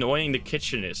how annoying the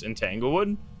kitchen is in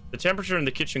Tanglewood. The temperature in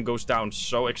the kitchen goes down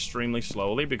so extremely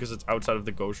slowly because it's outside of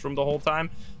the ghost room the whole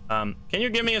time. Can you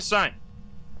give me a sign?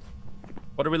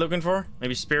 What are we looking for?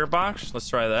 Maybe spirit box? Let's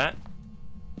try that.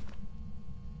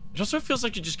 It also feels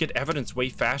like you just get evidence way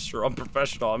faster on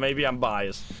professional. Maybe I'm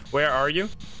biased. Where are you?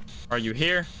 Are you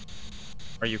here?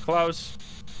 Are you close?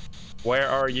 Where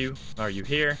are you? Are you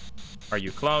here? Are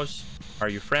you close? Are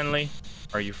you friendly?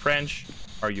 Are you French?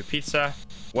 Are you pizza?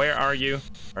 Where are you?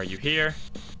 Are you here?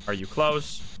 Are you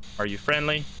close? Are you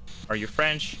friendly? Are you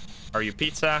French? Are you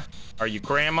pizza? Are you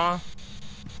grandma?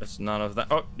 It's none of that.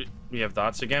 Oh, we have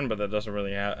dots again, but that doesn't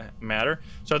really matter.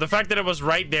 So the fact that it was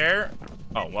right there.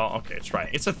 Oh, well, okay, it's right.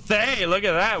 It's a Thay. Look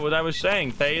at that. What I was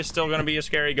saying. Thay is still going to be a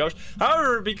scary ghost.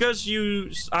 However, because you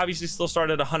obviously still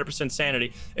started at 100%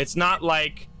 sanity, it's not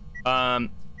like the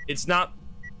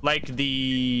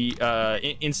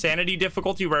insanity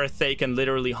difficulty where a Thay can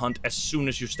literally hunt as soon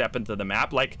as you step into the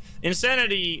map. Like,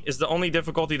 insanity is the only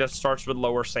difficulty that starts with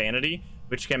lower sanity,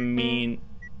 which can mean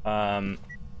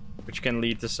which can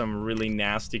lead to some really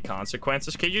nasty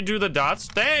consequences. Can you do the dots?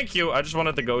 Thank you. I just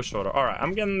wanted the ghost photo. All right,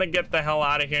 I'm gonna get the hell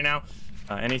out of here now.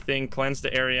 Anything? Cleanse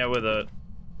the area with a...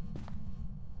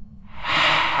 All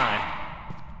right.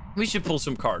 We should pull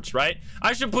some cards, right?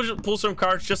 I should pull some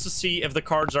cards just to see if the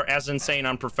cards are as insane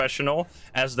on professional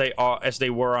as they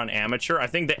were on amateur. I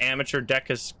think the amateur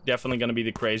deck is definitely going to be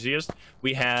the craziest.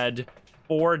 We had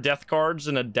 4 death cards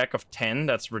in a deck of 10.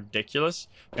 That's ridiculous.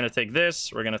 We're gonna take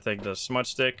this. We're gonna take the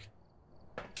smudge stick.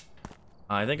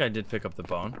 I think I did pick up the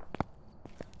bone.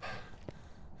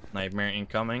 Nightmare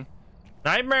incoming.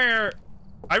 Nightmare.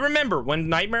 I remember when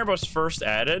Nightmare was first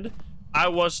added, I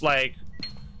was like,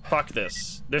 fuck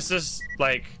this. This is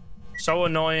like so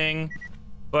annoying.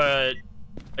 But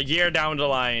a year down the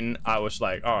line, I was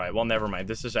like, all right, well, never mind.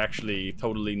 This is actually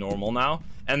totally normal now.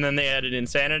 And then they added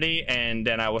Insanity, and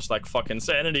then I was like, fuck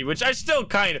Insanity, which I still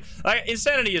kind of... Like,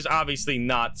 Insanity is obviously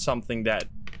not something that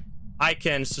I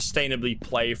can sustainably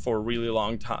play for really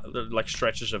long time, like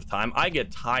stretches of time. I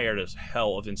get tired as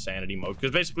hell of Insanity mode,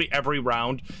 because basically every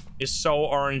round is so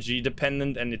RNG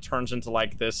dependent, and it turns into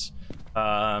like this,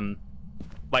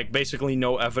 like basically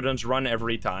no evidence run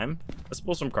every time. Let's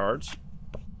pull some cards.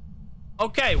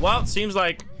 Okay, well, it seems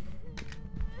like...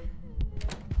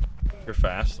 You're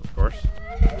fast, of course.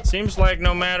 Seems like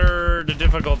no matter the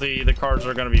difficulty, the cards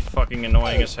are gonna be fucking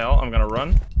annoying as hell. I'm gonna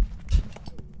run.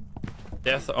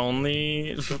 Death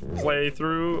only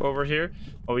playthrough over here.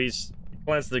 Oh, he's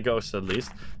cleansed the ghost at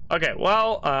least. Okay,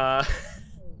 well,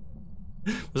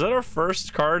 was that our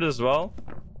first card as well?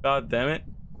 God damn it.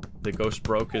 The ghost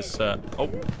broke his, oh.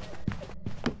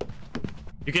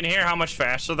 You can hear how much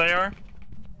faster they are.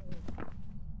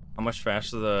 How much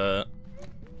faster the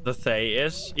Thay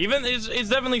is. Even it's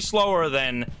definitely slower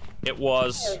than it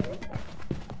was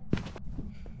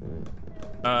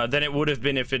than it would have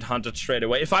been if it hunted straight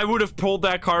away. If I would have pulled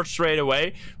that card straight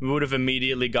away, we would have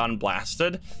immediately gotten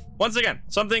blasted. Once again,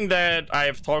 something that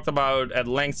I've talked about at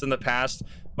length in the past.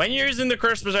 When you're using the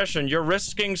cursed possession, you're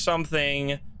risking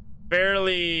something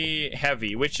fairly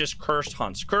heavy, which is cursed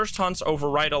hunts. Cursed hunts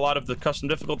overwrite a lot of the custom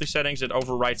difficulty settings. It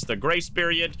overwrites the grace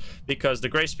period, because the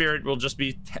grace period will just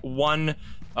be 1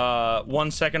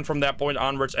 second from that point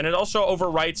onwards. And it also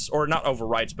overwrites, or not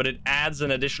overwrites, but it adds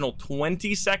an additional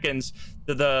 20 seconds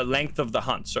to the length of the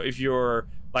hunt. So if you're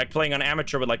like playing on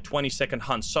amateur with like 20-second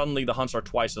hunts, suddenly the hunts are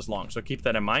twice as long. So keep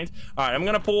that in mind. All right, I'm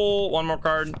gonna pull one more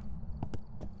card.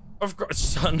 Of course,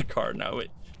 sun card now. Wait.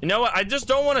 You know what? I just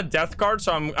don't want a death card,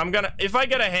 so I'm gonna... If I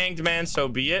get a hanged man, so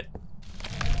be it.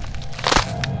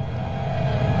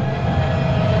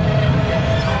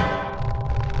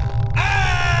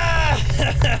 Ah!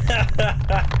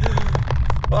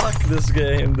 Fuck this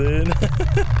game, dude.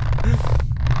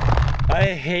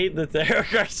 I hate the tarot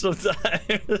cards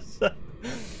sometimes.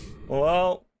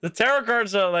 Well, the tarot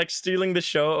cards are like stealing the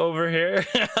show over here.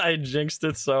 I jinxed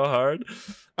it so hard.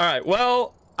 All right,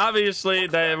 well... Obviously,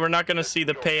 we're not going to see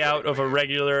the payout of a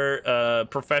regular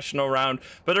professional round,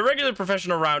 but a regular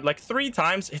professional round, like 3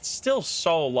 times, it's still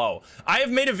so low. I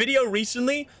have made a video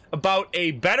recently about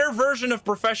a better version of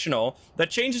professional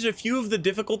that changes a few of the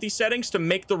difficulty settings to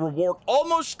make the reward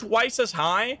almost twice as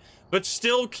high, but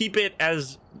still keep it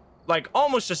as... like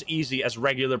almost as easy as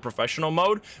regular professional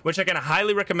mode, which I can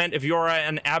highly recommend if you're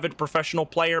an avid professional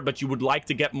player but you would like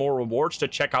to get more rewards, to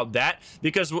check out that,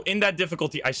 because in that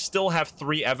difficulty I still have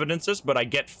 3 evidences, but I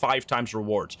get 5 times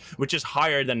rewards, which is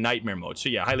higher than nightmare mode. So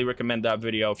yeah, highly recommend that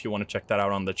video if you want to check that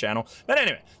out on the channel. But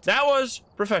anyway, that was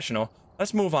professional.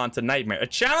 Let's move on to nightmare. A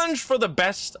challenge for the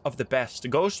best of the best.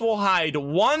 Ghost will hide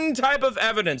 1 type of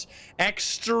evidence.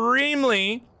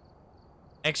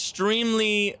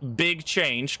 Extremely big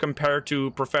change compared to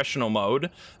professional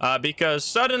mode, because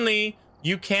suddenly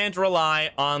you can't rely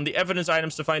on the evidence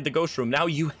items to find the ghost room. Now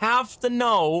you have to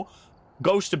know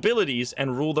ghost abilities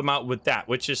and rule them out with that,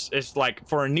 which is like,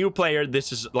 for a new player,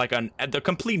 this is like the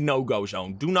complete no-go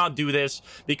zone. Do not do this,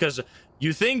 because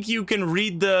you think you can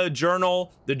read the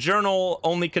journal. The journal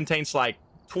only contains like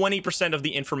 20% of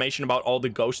the information about all the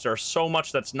ghosts. There's so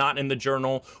much that's not in the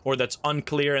journal or that's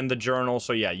unclear in the journal.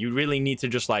 So yeah, you really need to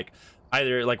just like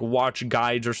either like watch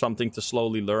guides or something to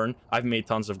slowly learn. I've made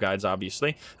tons of guides,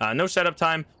 obviously. No setup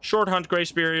time, short hunt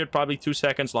grace period, probably 2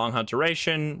 seconds, long hunt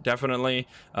duration, definitely.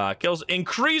 Kills,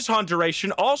 increase hunt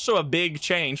duration, also a big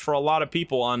change for a lot of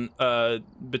people on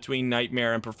between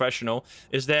Nightmare and Professional,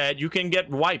 is that you can get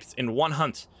wiped in one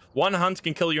hunt. One hunt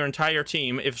can kill your entire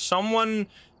team. If someone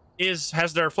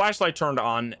has their flashlight turned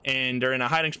on and they're in a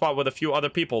hiding spot with a few other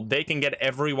people, they can get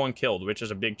everyone killed, which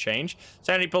is a big change.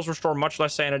 Sanity pills restore much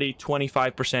less sanity,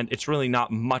 25%. It's really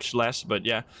not much less, but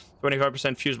yeah,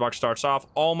 25% fuse box starts off.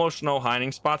 Almost no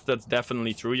hiding spots. That's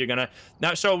definitely true. You're gonna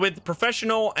now, so with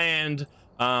Professional and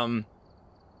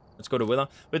let's go to Willow.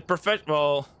 With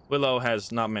well, Willow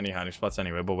has not many hiding spots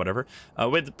anyway, but whatever.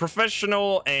 With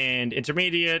Professional and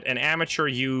Intermediate and Amateur,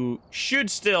 you should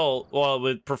still, well,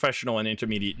 with Professional and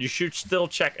Intermediate, you should still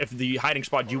check if the hiding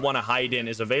spot you want to hide in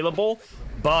is available.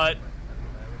 But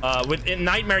in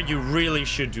Nightmare, you really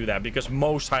should do that because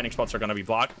most hiding spots are going to be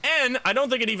blocked. And I don't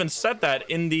think it even said that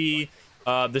in the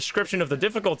description of the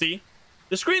difficulty.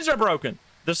 The screens are broken.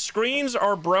 The screens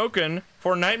are broken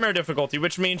for Nightmare difficulty,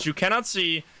 which means you cannot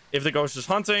see if the ghost is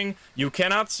hunting. You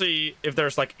cannot see if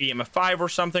there's like EMF 5 or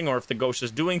something, or if the ghost is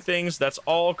doing things. That's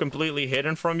all completely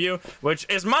hidden from you, which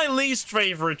is my least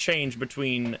favorite change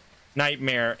between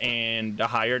Nightmare and the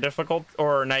higher difficult,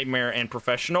 or Nightmare and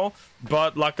Professional.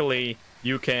 But luckily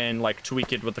you can like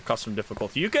tweak it with the custom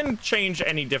difficulty. You can change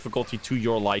any difficulty to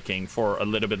your liking for a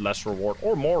little bit less reward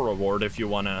or more reward if you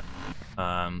want to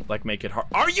like make it hard.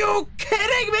 Are you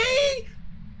kidding me?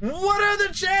 What are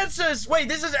the chances? Wait,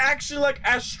 this is actually like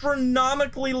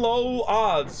astronomically low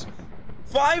odds.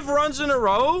 5 runs in a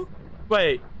row?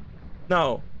 Wait,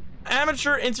 no.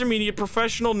 Amateur, Intermediate,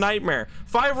 Professional, Nightmare.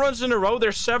 5 runs in a row.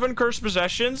 There's 7 cursed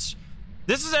possessions.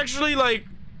 This is actually like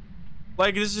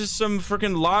this is some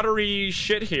freaking lottery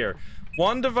shit here.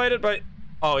 1 divided by,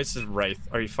 oh, it's a Wraith.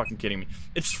 Are you fucking kidding me?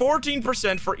 It's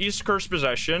 14% for each cursed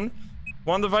possession.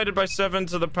 1 divided by 7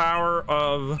 to the power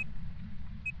of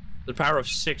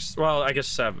 6. Well, I guess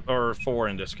 7 or 4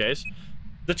 in this case.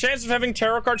 The chance of having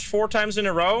tarot cards 4 times in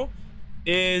a row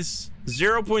is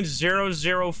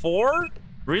 0.004.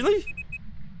 Really?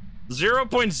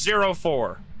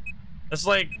 0.04. That's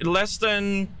like less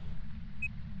than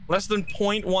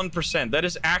 0.1%. That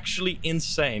is actually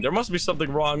insane. There must be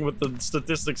something wrong with the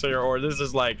statistics here, or this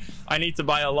is like, I need to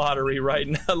buy a lottery right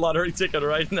now, a lottery ticket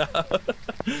right now.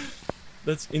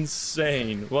 That's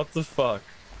insane. What the fuck?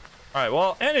 All right,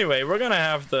 well, anyway, we're gonna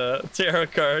have the tarot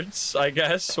cards, I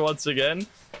guess, once again.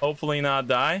 Hopefully not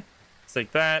die. Let's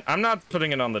take that. I'm not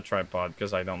putting it on the tripod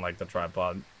because I don't like the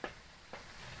tripod.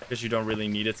 Because you don't really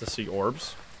need it to see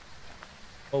orbs.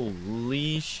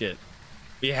 Holy shit.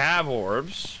 We have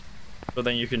orbs, but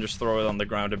then you can just throw it on the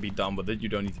ground and be done with it. You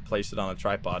don't need to place it on a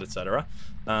tripod, etc.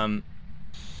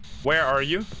 Where are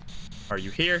you? Are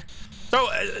you here? So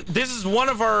this is one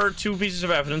of our 2 pieces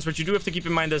of evidence. What you do have to keep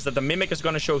in mind is that the Mimic is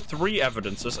going to show 3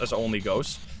 evidences as only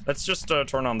ghosts. Let's just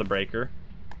turn on the breaker.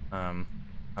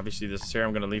 Obviously this is here.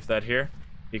 I'm going to leave that here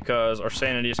because our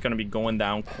sanity is going to be going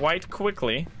down quite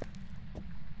quickly.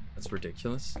 That's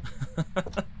ridiculous.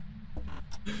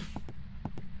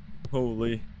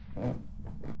 Holy.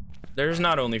 There's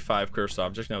not only 5 cursed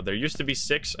objects. No, there used to be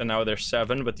 6 and now there's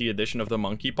 7 with the addition of the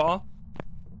monkey paw.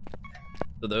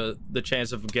 So the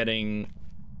chance of getting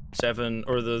 7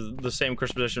 or the same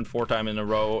cursed position 4 times in a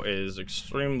row is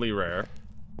extremely rare.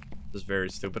 This is very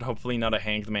stupid. Hopefully not a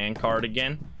hanged man card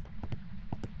again.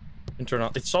 And turn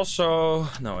on. It's also,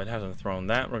 no, it hasn't thrown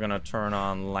that. We're gonna turn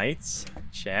on lights.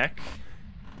 Check.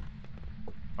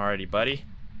 Alrighty, buddy.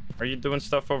 Are you doing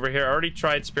stuff over here? I already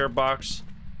tried spirit box.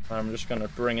 I'm just gonna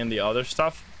bring in the other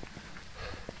stuff.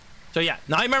 So yeah,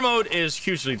 Nightmare mode is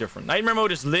hugely different. Nightmare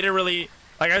mode is literally,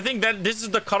 like, I think that this is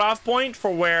the cutoff point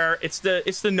for where it's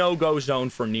the no-go zone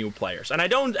for new players. And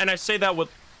I say that with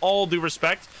all due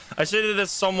respect. I say that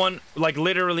as someone like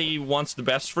literally wants the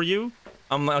best for you.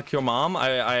 I'm like your mom.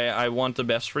 I want the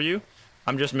best for you.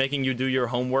 I'm just making you do your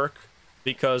homework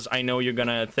because I know you're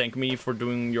gonna thank me for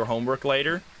doing your homework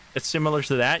later. It's similar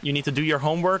to that. You need to do your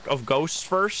homework of ghosts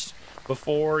first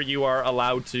before you are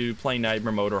allowed to play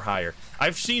Nightmare mode or higher.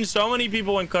 I've seen so many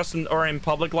people in custom or in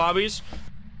public lobbies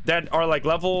that are like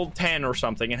level 10 or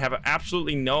something and have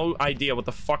absolutely no idea what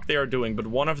the fuck they are doing, but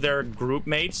one of their group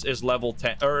mates is level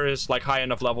 10 or is like high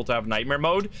enough level to have Nightmare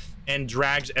mode and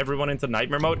drags everyone into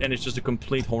Nightmare mode, and it's just a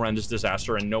complete horrendous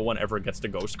disaster and no one ever gets the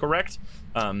ghost correct.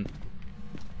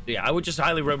 Yeah, I would just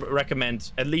highly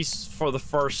recommend, at least for the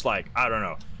first, like, I don't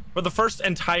know, for the first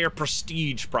entire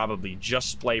prestige, probably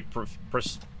just play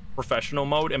professional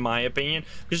mode, in my opinion,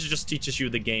 because it just teaches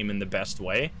you the game in the best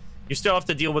way. You still have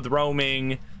to deal with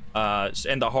roaming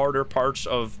and the harder parts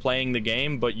of playing the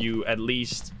game, but you at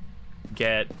least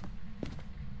get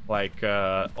like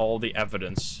all the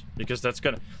evidence, because that's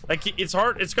gonna, like,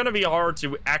 it's gonna be hard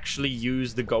to actually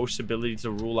use the ghost ability to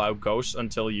rule out ghosts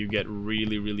until you get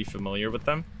really familiar with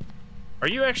them. Are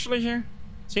you actually here?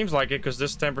 Seems like it, because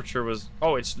this temperature was,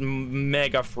 oh, it's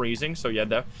mega freezing. So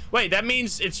yeah, wait, that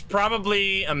means it's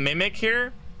probably a mimic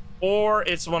here, or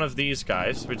it's one of these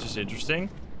guys, which is interesting.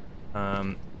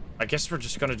 I guess we're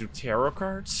just gonna do tarot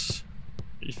cards.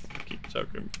 You fucking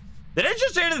joking. Did I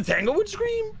just hear the Tanglewood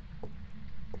scream?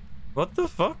 What the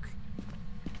fuck?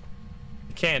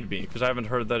 It can't be, because I haven't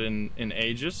heard that in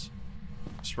ages.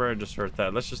 I swear I just heard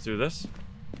that. Let's just do this.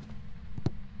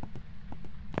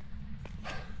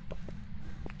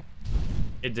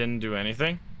 It didn't do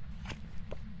anything.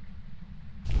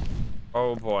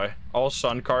 Oh boy. All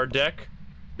sun card deck.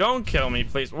 Don't kill me,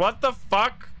 please. What the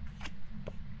fuck?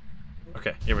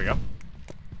 Okay, here we go.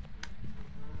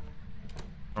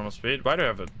 Normal speed. Why do I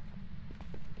have it?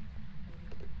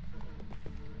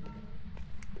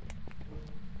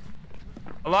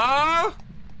 Hello?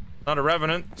 Not a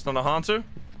revenant. It's not a Hantu.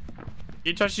 Can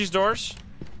you touch these doors?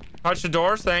 Touch the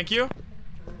doors. Thank you.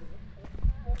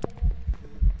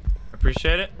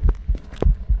 Appreciate it.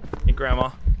 Hey,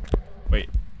 Grandma. Wait.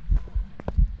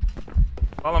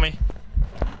 Follow me.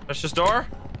 Touch this door.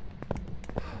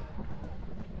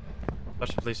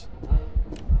 Touch it, please.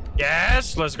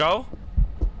 Yes, let's go.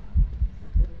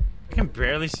 I can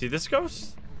barely see this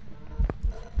ghost.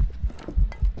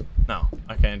 No,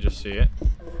 I can't just see it.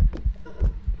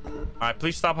 Alright,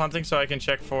 please stop hunting so I can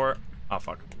check for... Oh,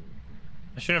 fuck.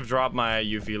 I shouldn't have dropped my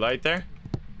UV light there.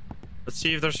 Let's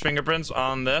see if there's fingerprints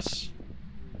on this.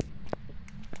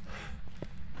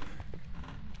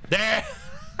 There!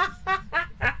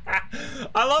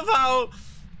 I love how...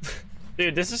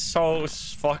 Dude, this is so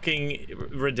fucking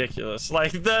ridiculous.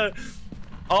 Like,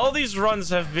 all these runs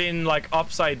have been, like,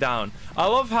 upside down. I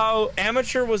love how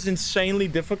Amateur was insanely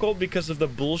difficult because of the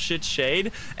bullshit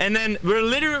shade. And then we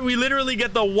literally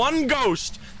get the one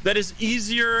ghost that is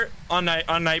easier on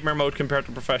Nightmare mode compared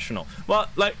to Professional. Well,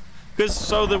 like... Because,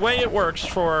 so the way it works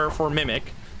for Mimic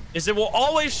is it will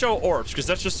always show orbs, because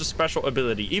that's just a special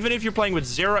ability. Even if you're playing with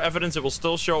 0 evidence, it will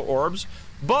still show orbs.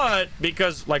 But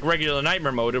because, like regular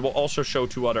Nightmare mode, it will also show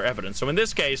 2 other evidence. So in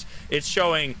this case, it's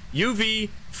showing UV,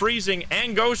 freezing,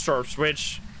 and ghost orbs,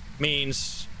 which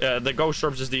means the ghost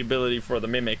orbs is the ability for the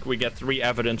Mimic. We get 3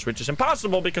 evidence, which is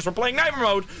impossible because we're playing Nightmare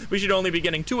mode. We should only be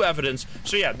getting 2 evidence.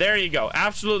 So yeah, there you go.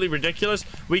 Absolutely ridiculous.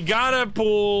 We gotta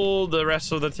pull the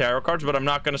rest of the tarot cards, but I'm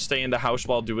not gonna stay in the house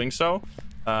while doing so.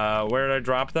 Where did I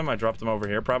drop them? I dropped them over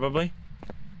here, probably.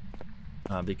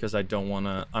 Because I don't want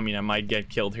to... I mean, I might get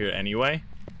killed here anyway.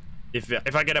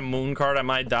 If I get a moon card, I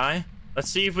might die. Let's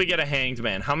see if we get a hanged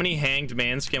man. How many hanged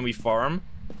mans can we farm?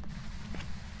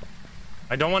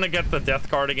 I don't want to get the death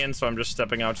card again, so I'm just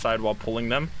stepping outside while pulling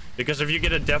them. Because if you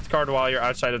get a death card while you're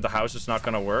outside of the house, it's not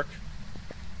going to work.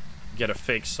 Get a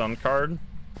fake sun card.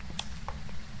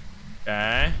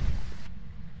 Okay.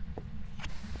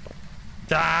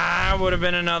 That would have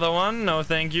been another one. No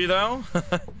thank you, though.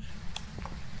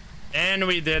 And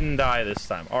we didn't die this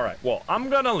time. All right. Well, I'm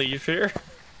going to leave here.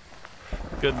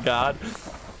 Good God.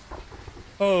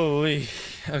 Holy.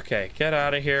 Okay. Get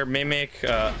out of here. Mimic.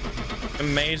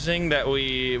 Amazing that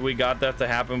we got that to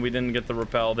happen. We didn't get the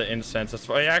repel, the incense. That's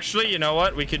fine. Actually, you know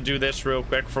what? We could do this real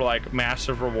quick for, like,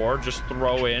 massive reward. Just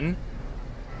throw in.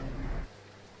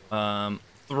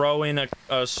 Throw in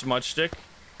a smudge stick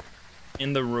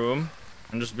in the room.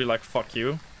 And just be like, fuck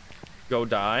you. Go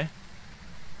die.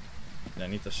 I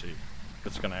need to see if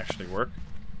it's gonna actually work.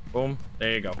 Boom.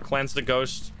 There you go. Cleanse the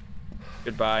ghost.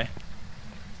 Goodbye.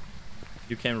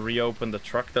 You can reopen the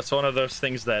truck. That's one of those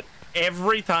things that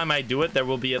every time I do it, there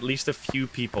will be at least a few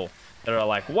people that are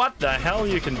like, what the hell?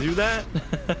 You can do that?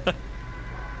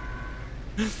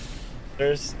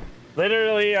 There's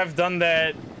literally, I've done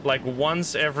that like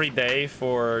once every day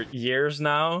for years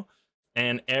now.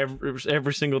 And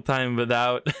every single time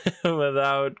without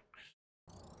without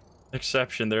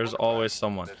exception, there's always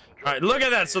someone. All right, look at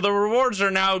that. So the rewards are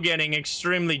now getting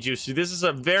extremely juicy. This is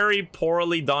a very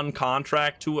poorly done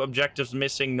contract. 2 objectives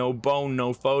missing, no bone,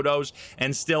 no photos,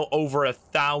 and still over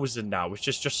 1,000 now, which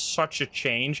is just such a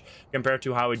change compared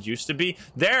to how it used to be.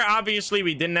 There, obviously,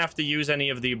 we didn't have to use any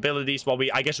of the abilities. Well,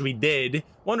 I guess we did.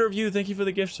 Wonder of you, thank you for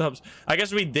the gift subs. I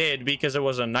guess we did because it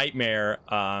was a nightmare.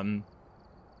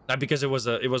 Because it was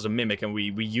a mimic and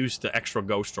we used the extra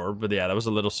ghost orb, but yeah, that was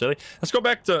a little silly. Let's go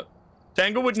back to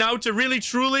Tanglewood now to really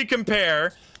truly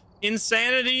compare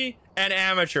insanity and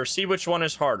amateur. See which one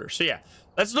is harder. So yeah,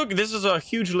 let's look. This is a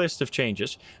huge list of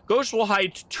changes. Ghost will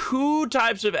hide 2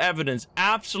 types of evidence.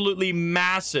 Absolutely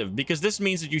massive, because this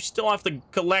means that you still have to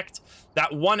collect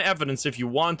that one evidence if you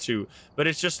want to, but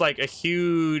it's just like a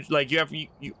huge, like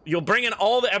you'll bring in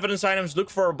all the evidence items, look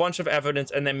for a bunch of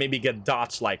evidence, and then maybe get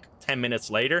dots like 10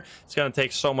 minutes later. It's gonna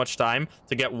take so much time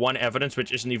to get one evidence,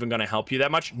 which isn't even gonna help you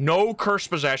that much. No cursed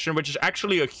possession, which is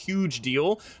actually a huge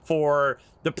deal for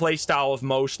the play style of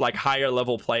most like higher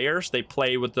level players. They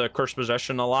play with the cursed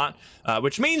possession a lot,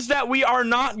 which means that we are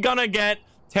not gonna get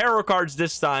tarot cards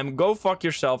this time. Go fuck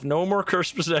yourself. No more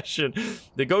cursed possession.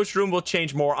 The ghost room will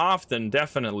change more often,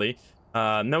 definitely.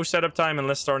 No setup time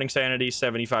unless starting sanity,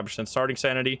 75% starting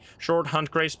sanity, short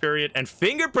hunt grace period, and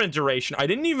fingerprint duration.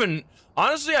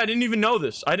 Honestly, I didn't even know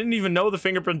this. I didn't even know the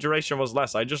fingerprint duration was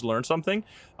less. I just learned something.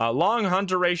 Long hunt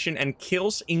duration and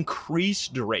kills increase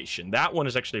duration. That one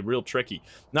is actually real tricky.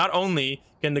 Not only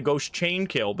can the ghost chain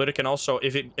kill, but it can also,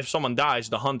 if someone dies,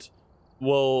 the hunt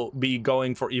will be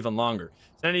going for even longer.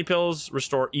 Sanity pills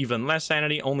restore even less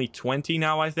sanity, only 20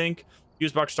 now, I think.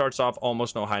 Fuse box starts off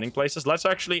almost no hiding places. Let's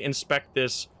actually inspect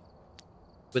this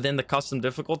within the custom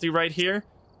difficulty right here,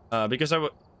 because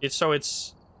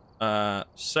it's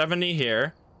 70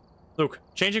 here. Look,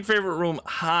 changing favorite room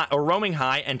high, or roaming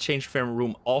high, and change favorite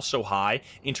room also high.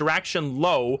 Interaction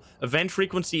low, event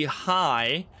frequency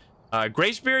high.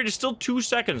 Grace period is still 2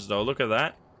 seconds though. Look at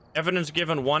that. Evidence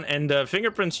given 1, and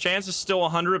fingerprints chance is still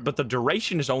 100, but the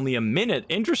duration is only a minute.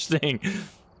 Interesting.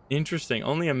 Interesting.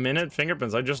 Only a minute.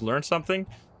 Fingerprints. I just learned something.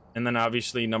 And then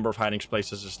obviously number of hiding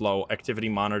places is low. Activity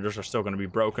monitors are still going to be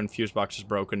broken. Fuse box is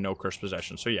broken. No cursed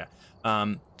possession. So yeah,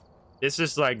 this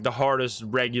is like the hardest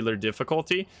regular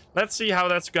difficulty. Let's see how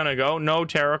that's gonna go. No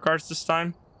tarot cards this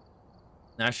time.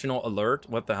 National alert.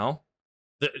 What the hell?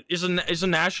 Is a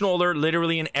national alert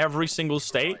literally in every single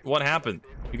state? What happened?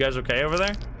 You guys okay over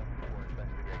there?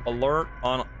 Alert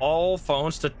on all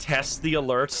phones to test the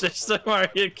alert system. Are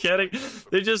you kidding?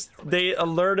 They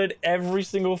alerted every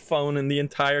single phone in the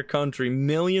entire country,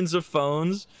 millions of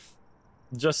phones,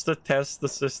 just to test the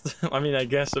system. I mean, I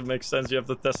guess it makes sense. You have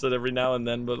to test it every now and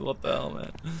then, but what the hell,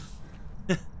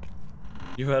 man?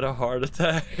 You had a heart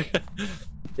attack.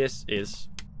 This is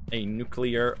a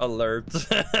nuclear alert.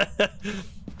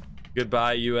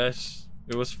 Goodbye, US.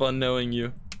 It was fun knowing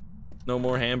you. No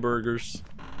more hamburgers.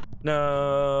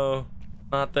 No,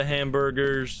 not the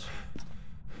hamburgers.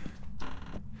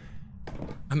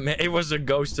 It was a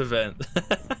ghost event.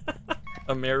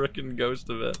 American ghost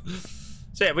event.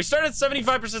 So yeah, we started at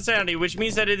 75% sanity, which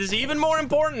means that it is even more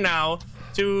important now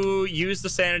to use the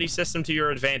sanity system to your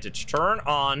advantage. Turn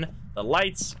on the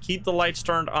lights, keep the lights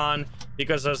turned on,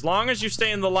 because as long as you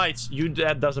stay in the lights,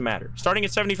 that doesn't matter. Starting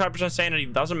at 75% sanity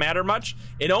doesn't matter much.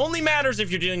 It only matters if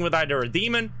you're dealing with either a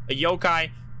demon, a yokai,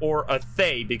 or a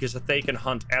Thay, because a Thay can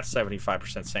hunt at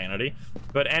 75% sanity.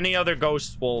 But any other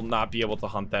ghost will not be able to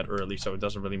hunt that early, so it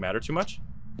doesn't really matter too much.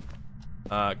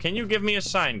 Can you give me a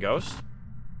sign, ghost?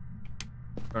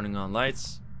 Turning on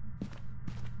lights.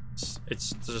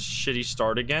 It's just a shitty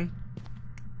start again.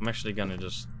 I'm actually gonna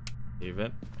just leave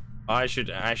it. I should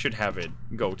have it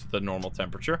go to the normal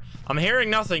temperature. I'm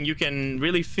hearing nothing. You can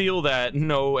really feel that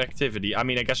no activity. I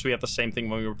mean, I guess we have the same thing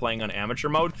when we were playing on amateur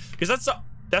mode, because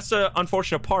that's the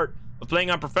unfortunate part of playing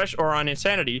on professional or on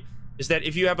insanity, is that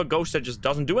if you have a ghost that just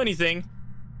doesn't do anything,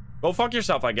 go fuck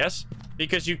yourself, I guess,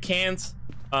 because you can't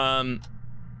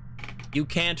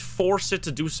force it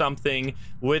to do something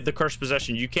with the cursed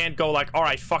possession. You can't go like, all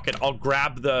right, fuck it, I'll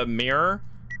grab the mirror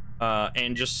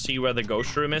and just see where the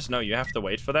ghost room is. No, you have to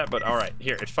wait for that. But all right,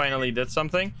 here, it finally did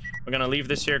something. We're gonna leave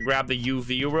this here, grab the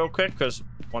UV real quick, because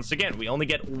once again, we only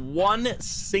get one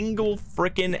single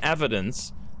freaking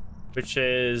evidence, which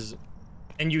is,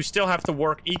 and you still have to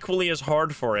work equally as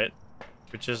hard for it,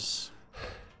 which is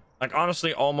like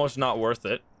honestly almost not worth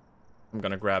it. I'm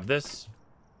gonna grab this.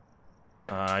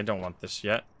 I don't want this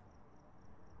yet.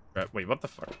 Wait, what the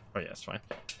fuck? Oh yeah, it's fine.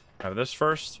 Have this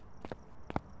first.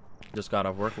 Just got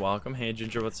off work. Welcome. Hey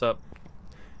Ginger, what's up?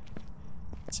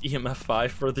 It's EMF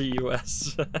 5 for the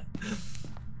US.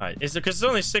 Alright, is it because it's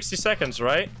only 60 seconds,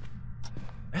 right?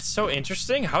 That's so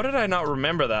interesting. How did I not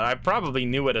remember that? I probably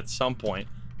knew it at some point.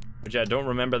 But yeah, I don't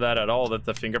remember that at all, that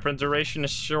the fingerprint duration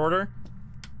is shorter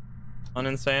on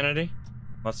Insanity.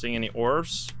 Not seeing any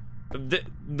orbs.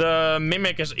 The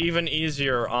mimic is even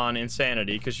easier on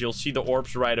Insanity, because you'll see the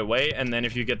orbs right away, and then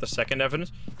if you get the second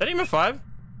evidence... Is that even 5?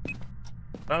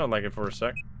 Sounded like it for a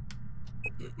sec.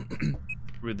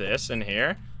 Through this in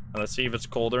here. And let's see if it's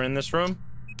colder in this room.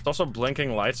 It's also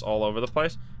blinking lights all over the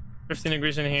place. 15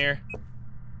 degrees in here.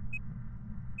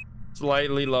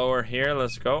 Slightly lower here.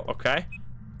 Let's go. Okay.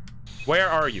 Where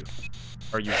are you?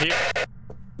 Are you here?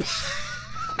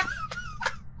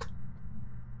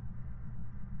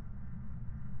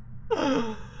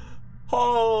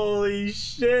 Holy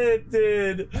shit,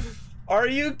 dude. Are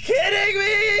you kidding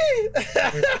me?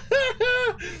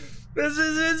 This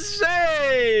is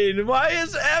insane. Why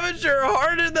is amateur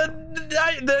harder than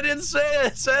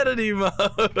insanity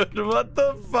mode? What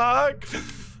the fuck?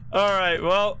 All right,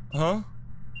 well, huh?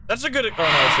 That's a good, oh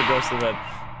no, it's a ghost event.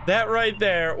 That right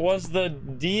there was the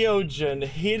Diogen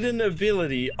hidden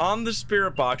ability on the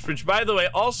spirit box, which, by the way,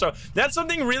 also, that's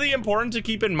something really important to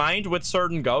keep in mind with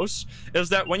certain ghosts, is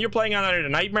that when you're playing on either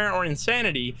Nightmare or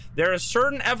Insanity, there are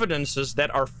certain evidences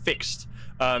that are fixed.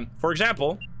 For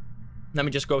example, let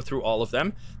me just go through all of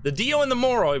them. The Dio and the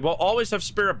Moroi will always have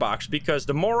Spirit Box because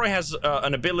the Moroi has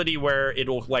an ability where it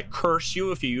will like curse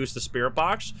you if you use the Spirit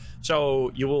Box.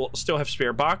 So you will still have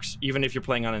Spirit Box even if you're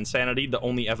playing on Insanity. The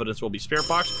only evidence will be Spirit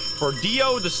Box. For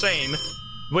Dio, the same,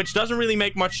 which doesn't really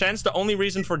make much sense. The only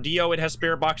reason for Dio it has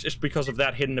Spirit Box is because of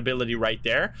that hidden ability right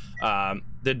there.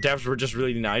 The devs were just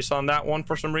really nice on that one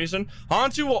for some reason.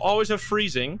 Hantu will always have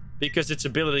Freezing because its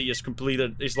ability is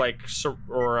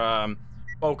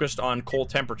focused on cold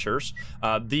temperatures.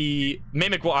 The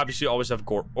Mimic will obviously always have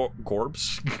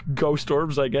Gorbs. Ghost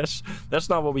Orbs, I guess. That's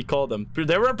not what we call them.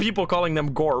 There were people calling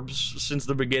them Gorbs since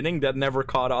the beginning that never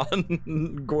caught on.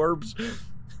 Gorbs.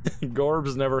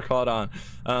 Gorbs never caught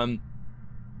on.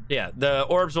 Yeah, the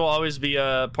orbs will always be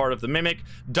a part of the Mimic.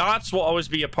 Dots will always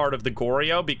be a part of the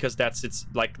Goryo because it's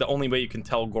like the only way you can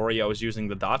tell Goryo is using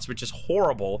the dots, which is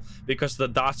horrible because the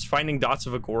dots, finding dots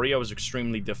of a Goryo is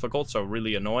extremely difficult, so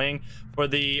really annoying. For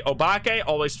the Obake,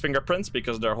 always fingerprints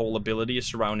because their whole ability is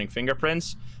surrounding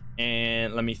fingerprints.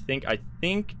 And let me think, I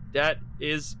think that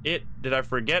is it. Did I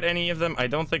forget any of them? I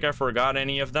don't think I forgot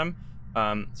any of them.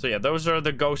 So yeah, those are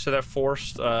the ghosts that have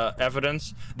forced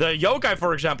evidence. The yokai,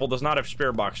 for example, does not have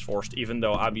Spirit Box forced, even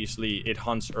though obviously it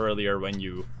hunts earlier when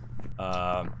you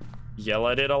yell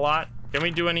at it a lot. Can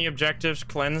we do any objectives?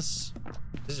 Cleanse?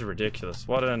 This is ridiculous.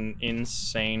 What an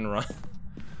insane run.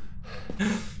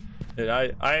 Dude,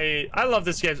 I love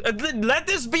this game. Let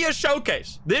this be a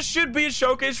showcase. This should be a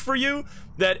showcase for you,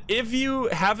 that if you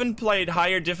haven't played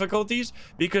higher difficulties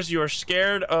because you're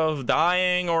scared of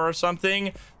dying or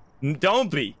something, don't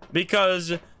be,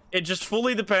 because it just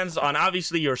fully depends on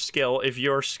obviously your skill. If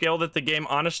you're skilled at the game,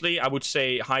 honestly, I would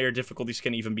say higher difficulties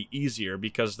can even be easier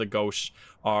because the ghosts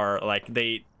are like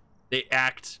they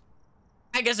act,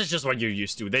 I guess it's just what you're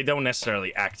used to. They don't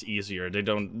necessarily act easier. They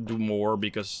don't do more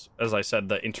because, as I said,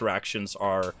 the interactions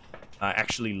are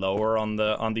actually lower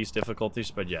on these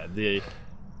difficulties. But yeah,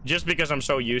 just because I'm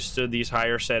so used to these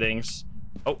higher settings.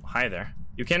 Oh, hi there.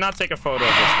 You cannot take a photo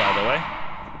of this, by the way.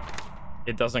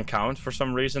 It doesn't count for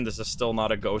some reason. This is still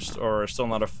not a ghost or still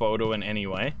not a photo in any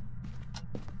way.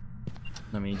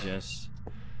 Let me just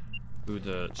do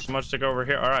the smudge stick over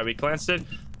here. All right, we cleansed it.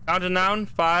 Counting down.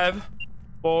 5,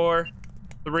 4,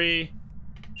 3,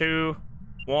 2,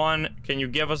 1. Can you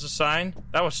give us a sign?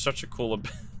 That was such a cool.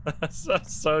 That's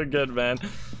so good, man.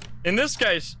 In this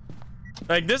case,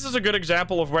 like, this is a good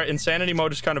example of where insanity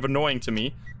mode is kind of annoying to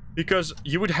me. Because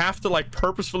you would have to like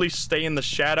purposefully stay in the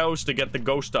shadows to get the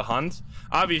ghost to hunt.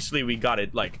 Obviously, we got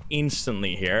it like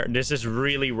instantly here. This is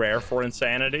really rare for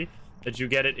Insanity that you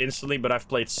get it instantly, but I've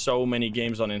played so many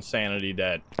games on Insanity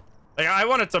that like, I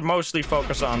wanted to mostly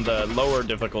focus on the lower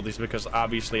difficulties because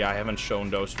obviously I haven't shown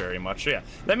those very much. So yeah,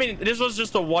 this was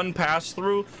just a one pass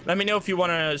through. Let me know if you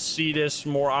want to see this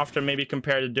more often, maybe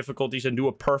compare the difficulties and do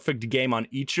a perfect game on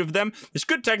each of them. This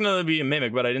could technically be a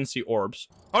Mimic, but I didn't see orbs.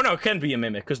 Oh no, it can be a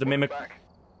Mimic because the Mimic,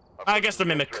 I guess the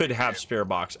Mimic could have Spirit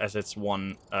Box as its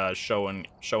one showing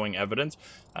evidence.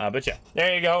 But yeah,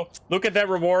 there you go. Look at that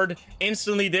reward.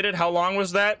 Instantly did it. How long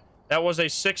was that? That was a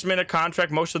 6-minute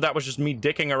contract. Most of that was just me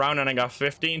dicking around and I got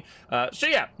 15. So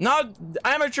yeah,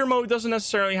 amateur mode doesn't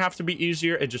necessarily have to be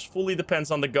easier. It just fully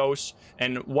depends on the ghosts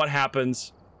and what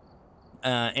happens.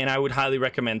 And I would highly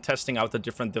recommend testing out the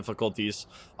different difficulties.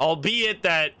 Albeit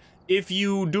that if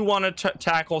you do want to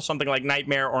tackle something like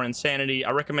Nightmare or Insanity,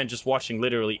 I recommend just watching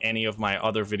literally any of my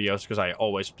other videos because I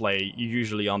always play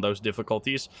usually on those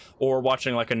difficulties, or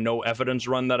watching like a no evidence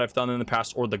run that I've done in the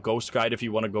past, or the ghost guide if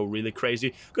you want to go really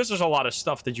crazy, because there's a lot of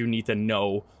stuff that you need to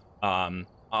know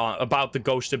about the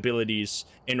ghost abilities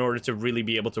in order to really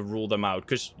be able to rule them out,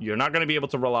 because you're not going to be able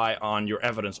to rely on your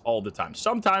evidence all the time.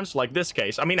 Sometimes, like this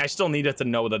case, I mean, I still needed to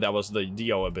know that that was the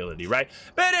Dio ability, right?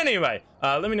 But anyway,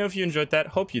 let me know if you enjoyed that.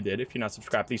 Hope you did. If you're not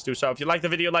subscribed, please do so. If you like the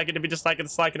video, like it. If you dislike it,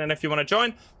 dislike it. And if you want to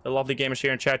join the lovely gamers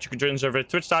here in chat, you can join the server at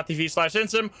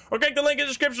twitch.tv/insym, or click the link in the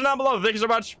description down below. Thank you so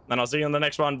much, and I'll see you in the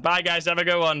next one. Bye, guys. Have a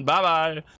good one. Bye-bye.